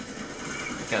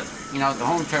 Because, you know, the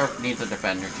home turf needs a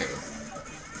defender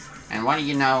too. And what do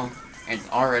you know? It's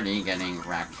already getting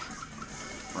wrecked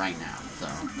right now, so...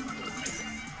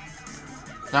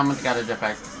 Someone's gotta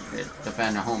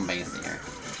defend a home base here.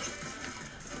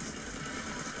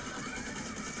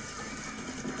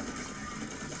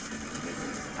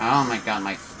 Oh my god,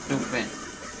 my stupid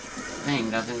thing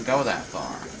doesn't go that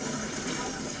far.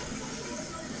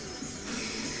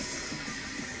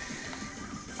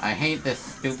 I hate this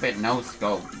stupid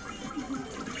no-scope.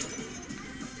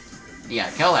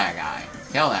 Yeah, kill that guy.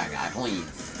 Kill that guy,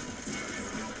 please.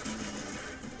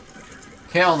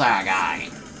 Kill that guy.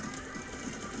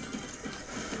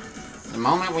 The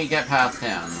moment we get past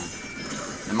him,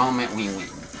 the moment we win.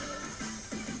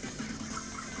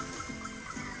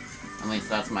 At least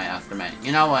that's my estimate.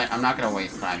 You know what? I'm not gonna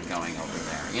waste time going over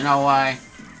there. You know why?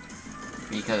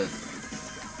 Because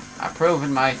I've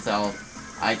proven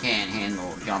myself I can't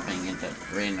handle jumping into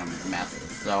random messes.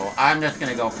 So I'm just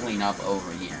gonna go clean up over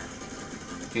here.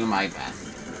 Do my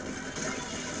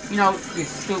best. You know, you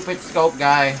stupid scope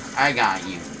guy, I got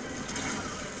you.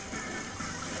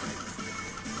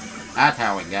 That's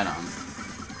how we get him.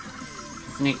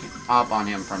 Sneak up on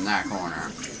him from that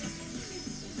corner.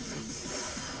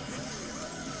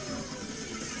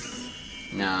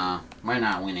 No, we're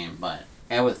not winning, but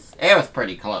it was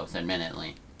pretty close,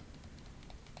 admittedly.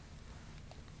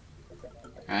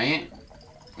 Right?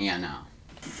 Yeah, no.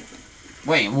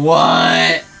 Wait,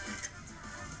 what?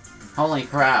 Holy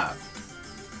crap.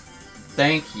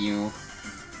 Thank you.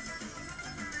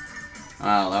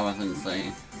 Wow, that was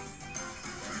insane.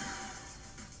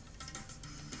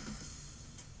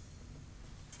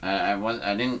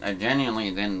 I genuinely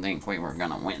didn't think we were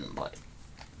gonna win, but,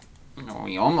 you know,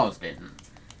 we almost didn't.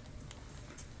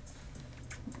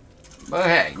 But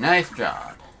hey, nice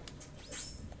job.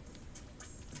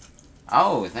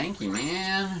 Oh, thank you,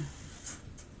 man.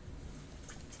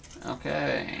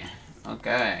 Okay.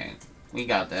 Okay. We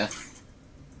got this.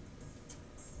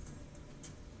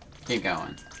 Keep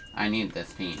going. I need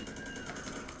this team.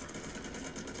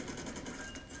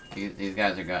 These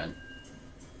guys are good.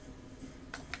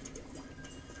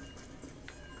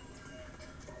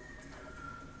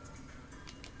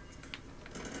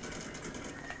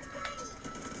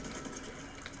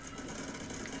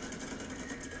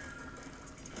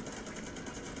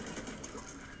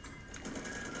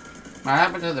 What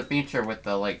happened to the feature with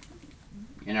the, like,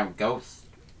 you know, ghost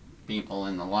people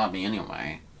in the lobby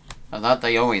anyway? I thought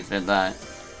they always did that.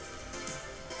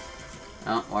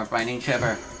 Oh, we're fighting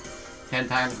Shiver. 10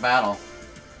 times battle.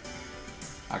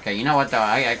 Okay, you know what though?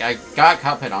 I got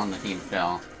Cuphead on the team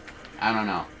still. I don't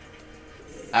know.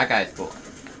 That guy's cool.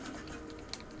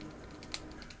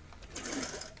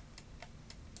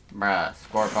 Bruh,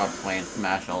 Scorpop's playing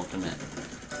Smash Ultimate.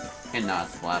 And not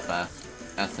Splatfest.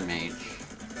 SMH.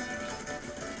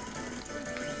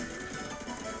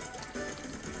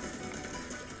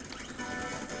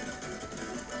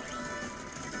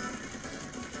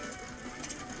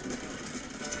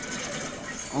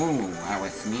 Ooh, I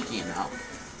was sneaky enough.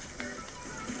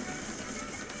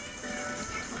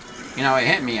 You know, it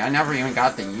hit me. I never even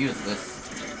got to use this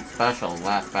special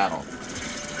last battle.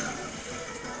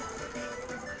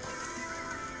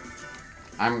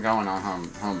 I'm going on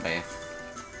home base.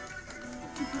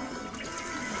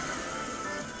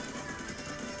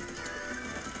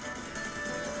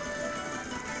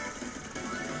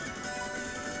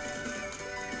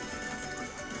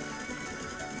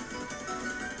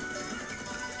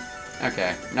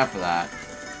 Okay, enough of that.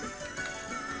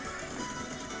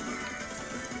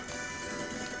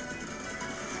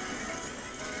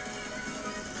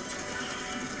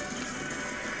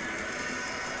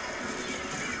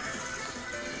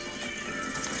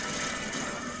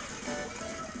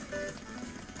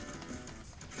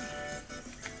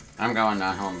 I'm going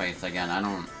to home base again. I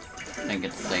don't think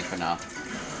it's safe enough.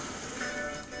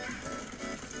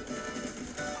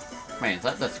 Wait, is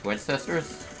that the Squid Sisters?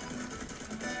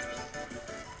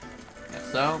 If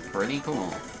so, pretty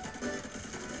cool.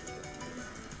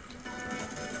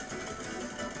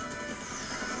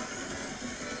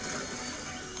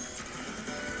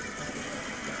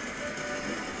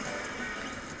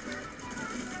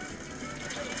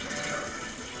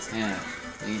 Yeah,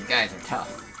 these guys are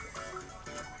tough.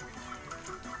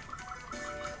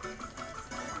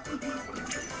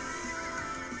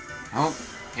 Hope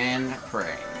and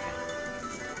pray.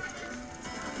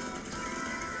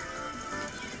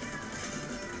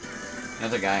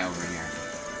 There's a guy over here.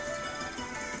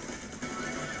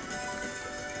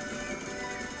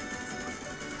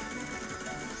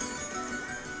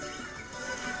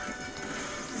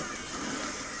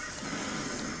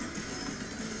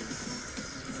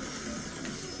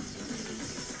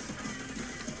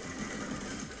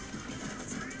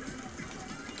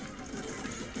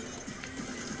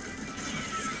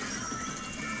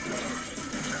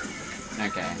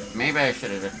 Okay, maybe I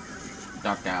should have just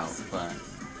ducked out, but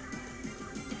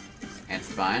it's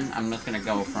fine. I'm just gonna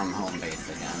go from home base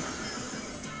again.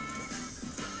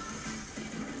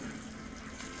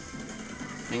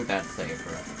 I think that's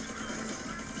safer.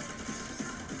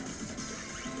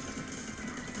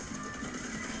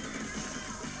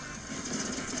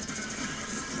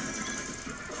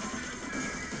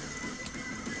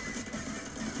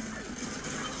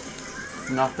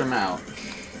 Knocked him out.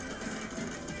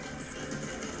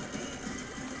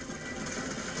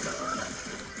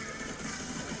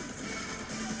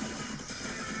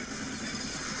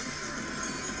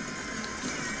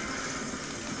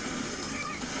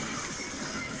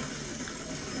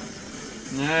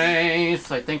 Nice!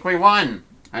 I think we won!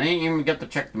 I didn't even get to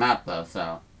check the map though,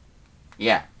 so...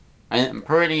 yeah. I'm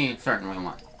pretty certain we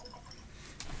won.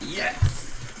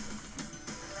 Yes!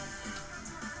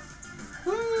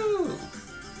 Woo!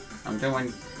 I'm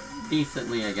doing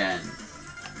decently again.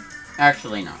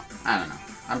 Actually, no. I don't know.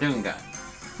 I'm doing good.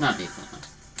 Not decently.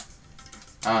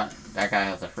 That guy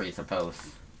has a free suppose.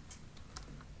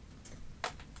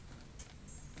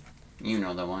 You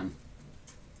know the one.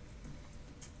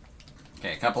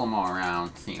 Okay, a couple more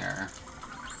rounds here.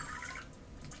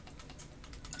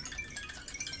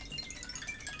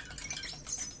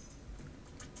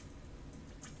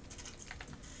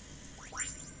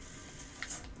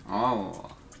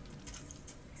 Oh.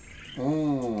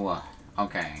 Ooh.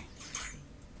 Okay.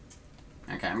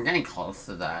 Okay, I'm getting close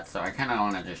to that, so I kind of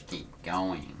want to just keep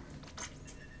going.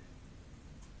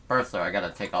 First, though, I gotta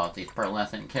take off these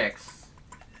pearlescent kicks.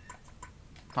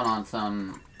 Put on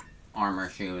some armor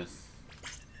shoes.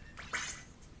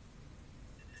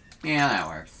 Yeah, that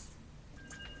works.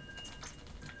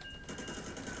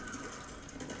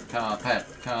 Carpet,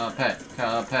 carpet,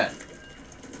 carpet.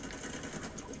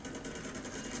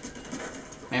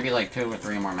 Maybe like 2 or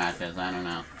 3 more matches, I don't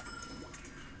know.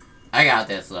 I got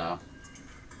this, though.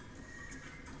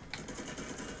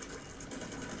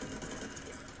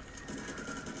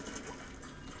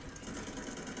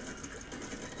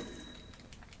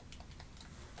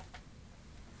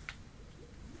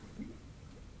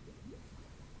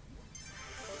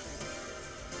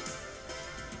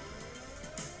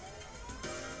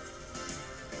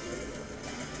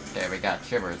 Okay, we got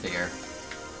Shivers here.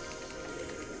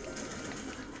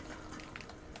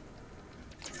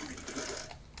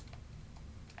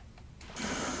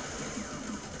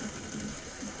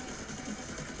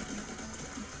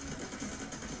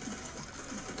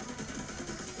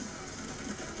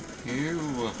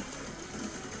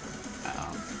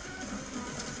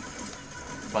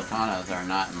 Splatfest are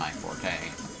not in my forte.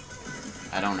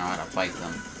 I don't know how to fight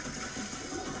them.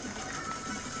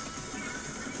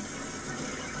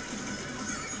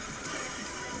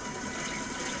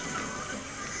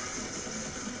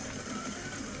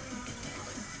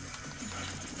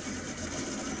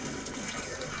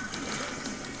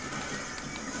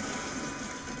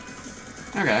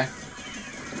 Okay.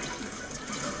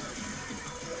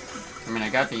 I mean, I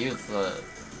got to use the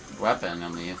weapon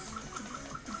on these.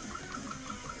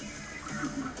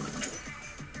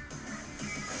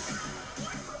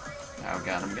 Oh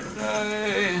god, I'm gonna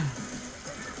die!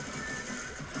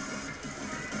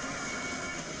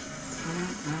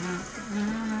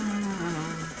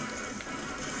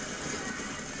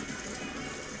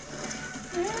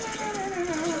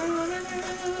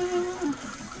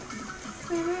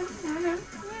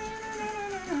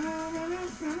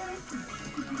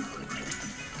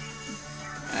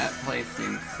 That place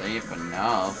seems safe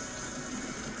enough.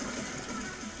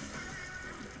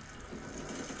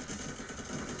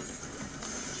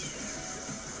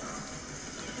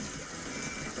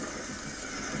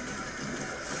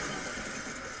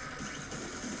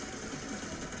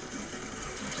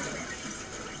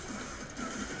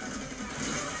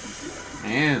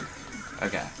 Ew.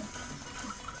 Okay.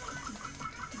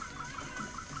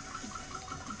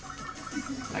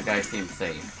 That guy seems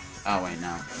safe. Oh, wait,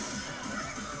 no.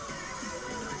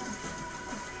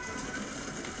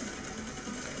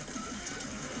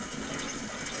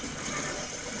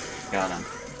 Got him.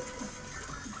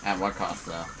 At what cost,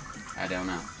 though? I don't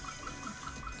know.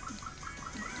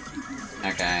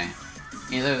 Okay.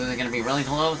 Either they're gonna be really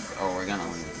close, or we're gonna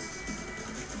lose.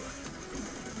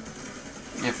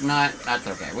 If not, that's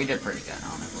okay. We did pretty good,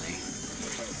 honestly.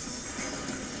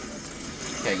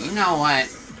 Okay, you know what?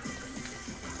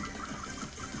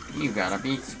 You gotta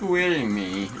be squidding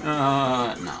me.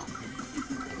 No.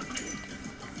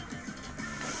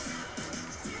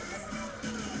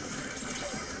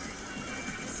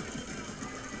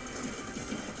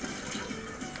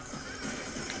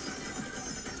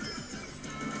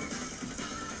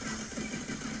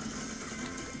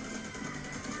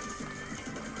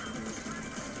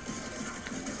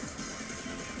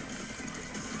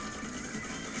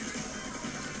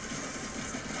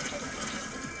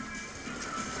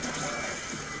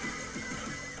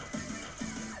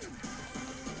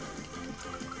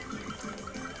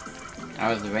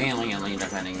 I was valiantly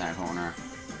defending that corner.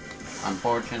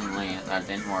 Unfortunately, that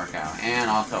didn't work out. And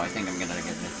also, I think I'm gonna get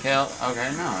this kill.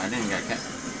 Okay, no, I didn't get killed.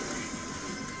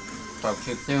 Spoke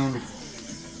too soon.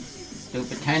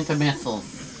 Stupid Tenta missiles.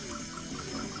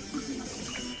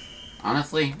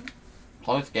 Honestly,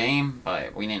 close game,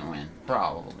 but we didn't win.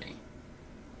 Probably.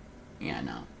 Yeah,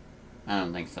 no. I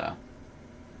don't think so.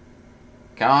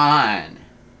 Come on!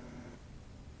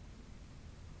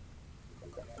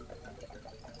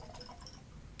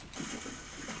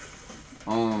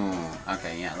 Oh,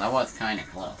 okay, yeah, that was kind of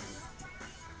close.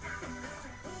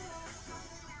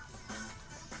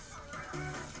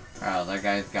 Oh, that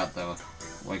guy's got the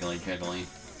wiggly jiggly.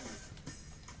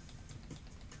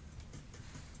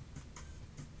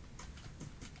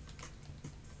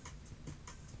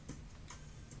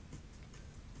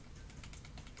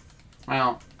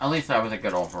 Well, at least that was a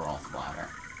good overall splatter.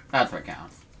 That's what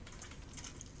counts.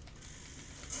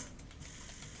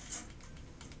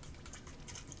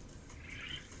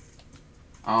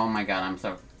 Oh my god,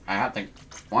 I have to...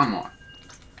 One more.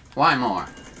 One more.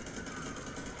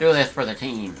 Do this for the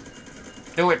team.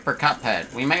 Do it for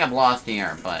Cuphead. We may have lost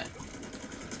here, but...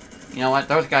 You know what?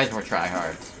 Those guys were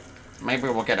tryhards. Maybe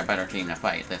we'll get a better team to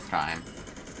fight this time.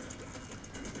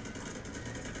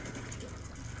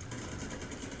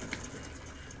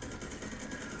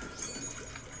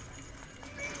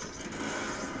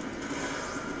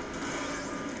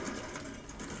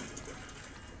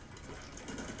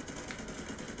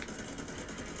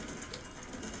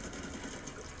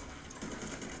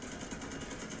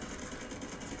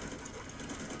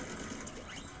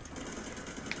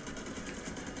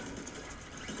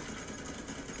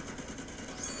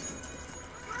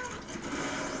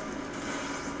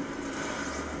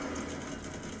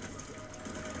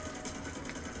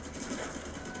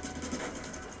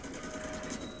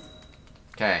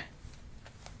 Okay.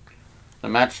 The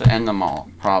match to end them all,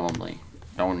 probably.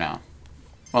 Don't know.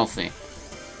 We'll see.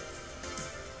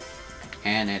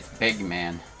 And it's Big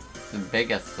Man. The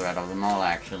biggest threat of them all,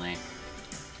 actually.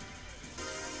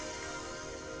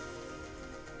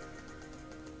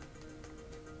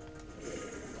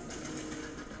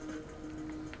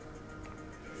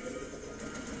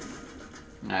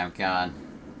 Oh, God.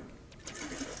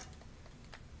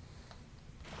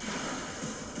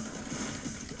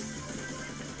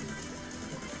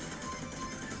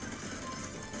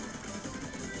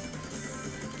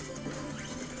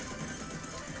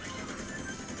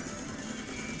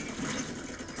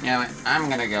 You know what, I'm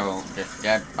gonna go just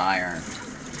dead fire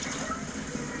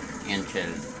into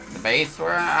the base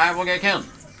where I will get killed.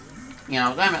 You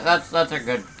know, that's a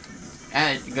good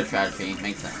strategy.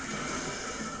 Makes sense.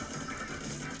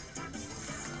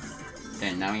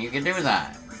 Didn't know you could do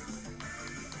that.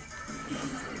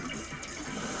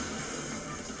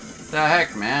 The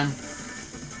heck, man?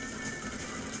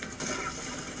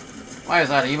 Why is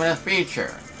that even a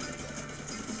feature?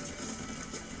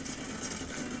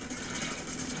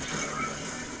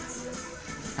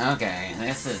 Okay,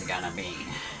 this is gonna be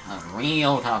a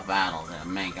real tough battle to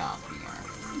make up here.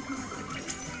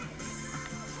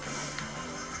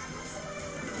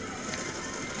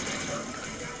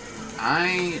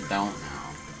 I don't know.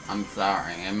 I'm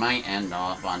sorry, it might end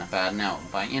off on a bad note,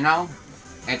 but you know,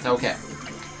 it's okay.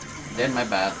 Did my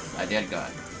best, I did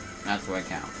good. That's what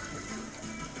counts.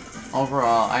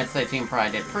 Overall, I'd say Team Frye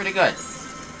did pretty good.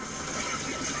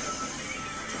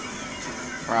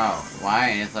 Bro, why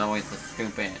is always the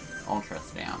stupid ultra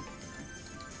stamp?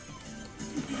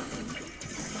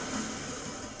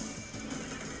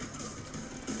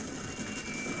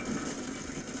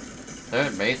 They're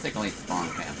basically spawn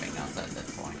camping us at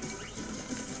this point.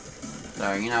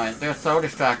 So, you know, they're so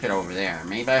distracted over there.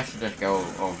 Maybe I should just go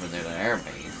over to their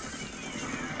base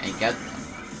and get them.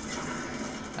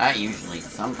 That usually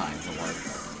sometimes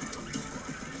works.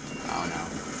 Oh no.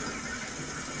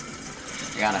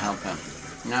 I gotta help him.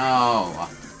 No!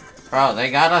 Bro, they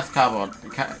got us covered.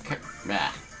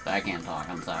 I can't talk,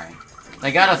 I'm sorry.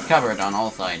 They got us covered on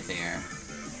all sides here.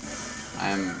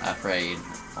 I'm afraid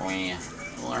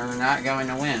we're not going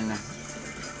to win.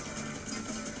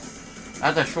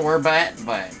 That's a sure bet,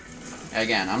 but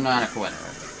again, I'm not a quitter.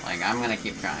 Like, I'm gonna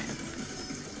keep trying.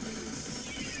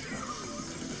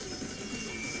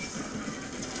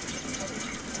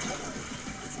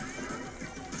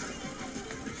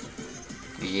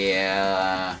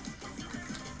 Yeah.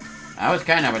 That was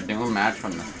kind of a doom match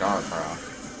from the start, bro.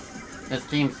 This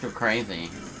team's too crazy.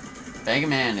 Big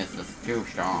Man is just too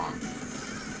strong.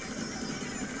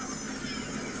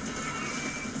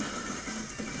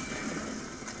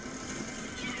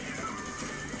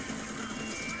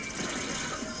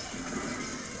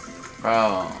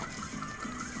 Bro.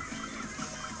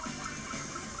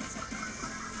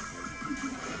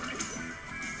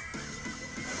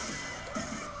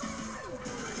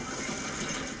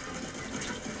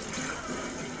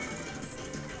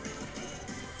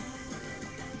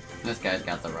 This guy's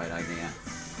got the right idea.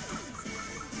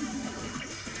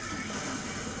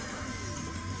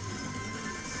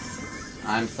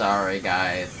 I'm sorry,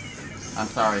 guys. I'm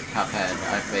sorry, Cuphead.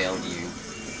 I failed you.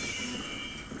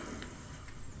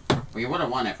 We would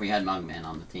have won if we had Mugman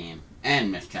on the team.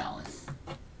 And Miss Chalice.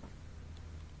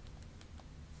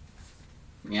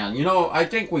 Yeah, you know, I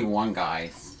think we won,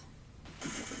 guys.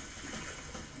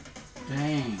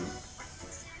 Dang.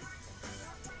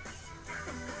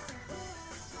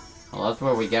 Well, that's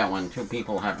what we get when two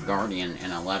people have Guardian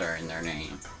and a letter in their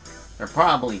name. They're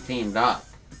probably teamed up.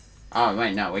 Oh,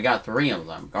 wait, no, we got 3 of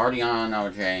them. Guardian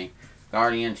OJ,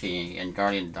 Guardian T, and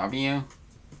Guardian W.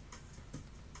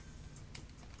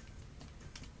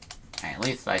 At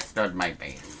least I stood my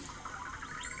base.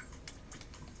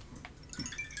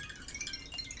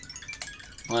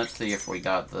 Let's see if we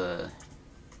got the...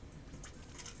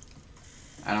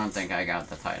 I don't think I got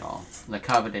the title. The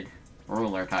coveted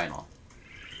ruler title.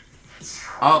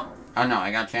 Oh no,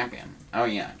 I got champion. Oh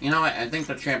yeah. You know what? I think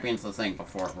the champion's the thing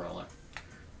before ruler.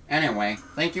 Anyway,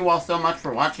 thank you all so much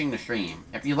for watching the stream.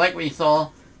 If you like what you saw,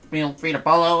 feel free to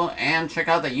follow and check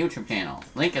out the YouTube channel.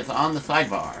 Link is on the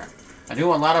sidebar. I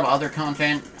do a lot of other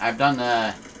content. I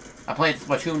played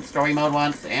Splatoon story mode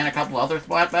once and a couple other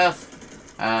Splatfest.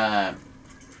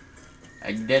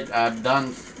 I've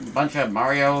done a bunch of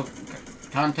Mario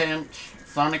content,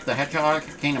 Sonic the Hedgehog,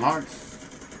 Kingdom Hearts,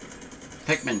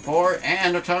 Pikmin 4,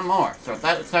 and a ton more. So if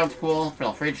that sounds cool,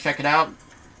 feel free to check it out.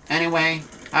 Anyway,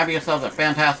 have yourselves a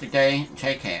fantastic day.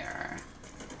 Take care.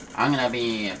 I'm going to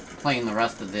be playing the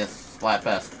rest of this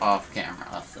Splatfest off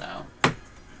camera, so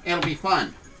it'll be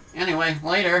fun. Anyway,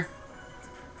 later.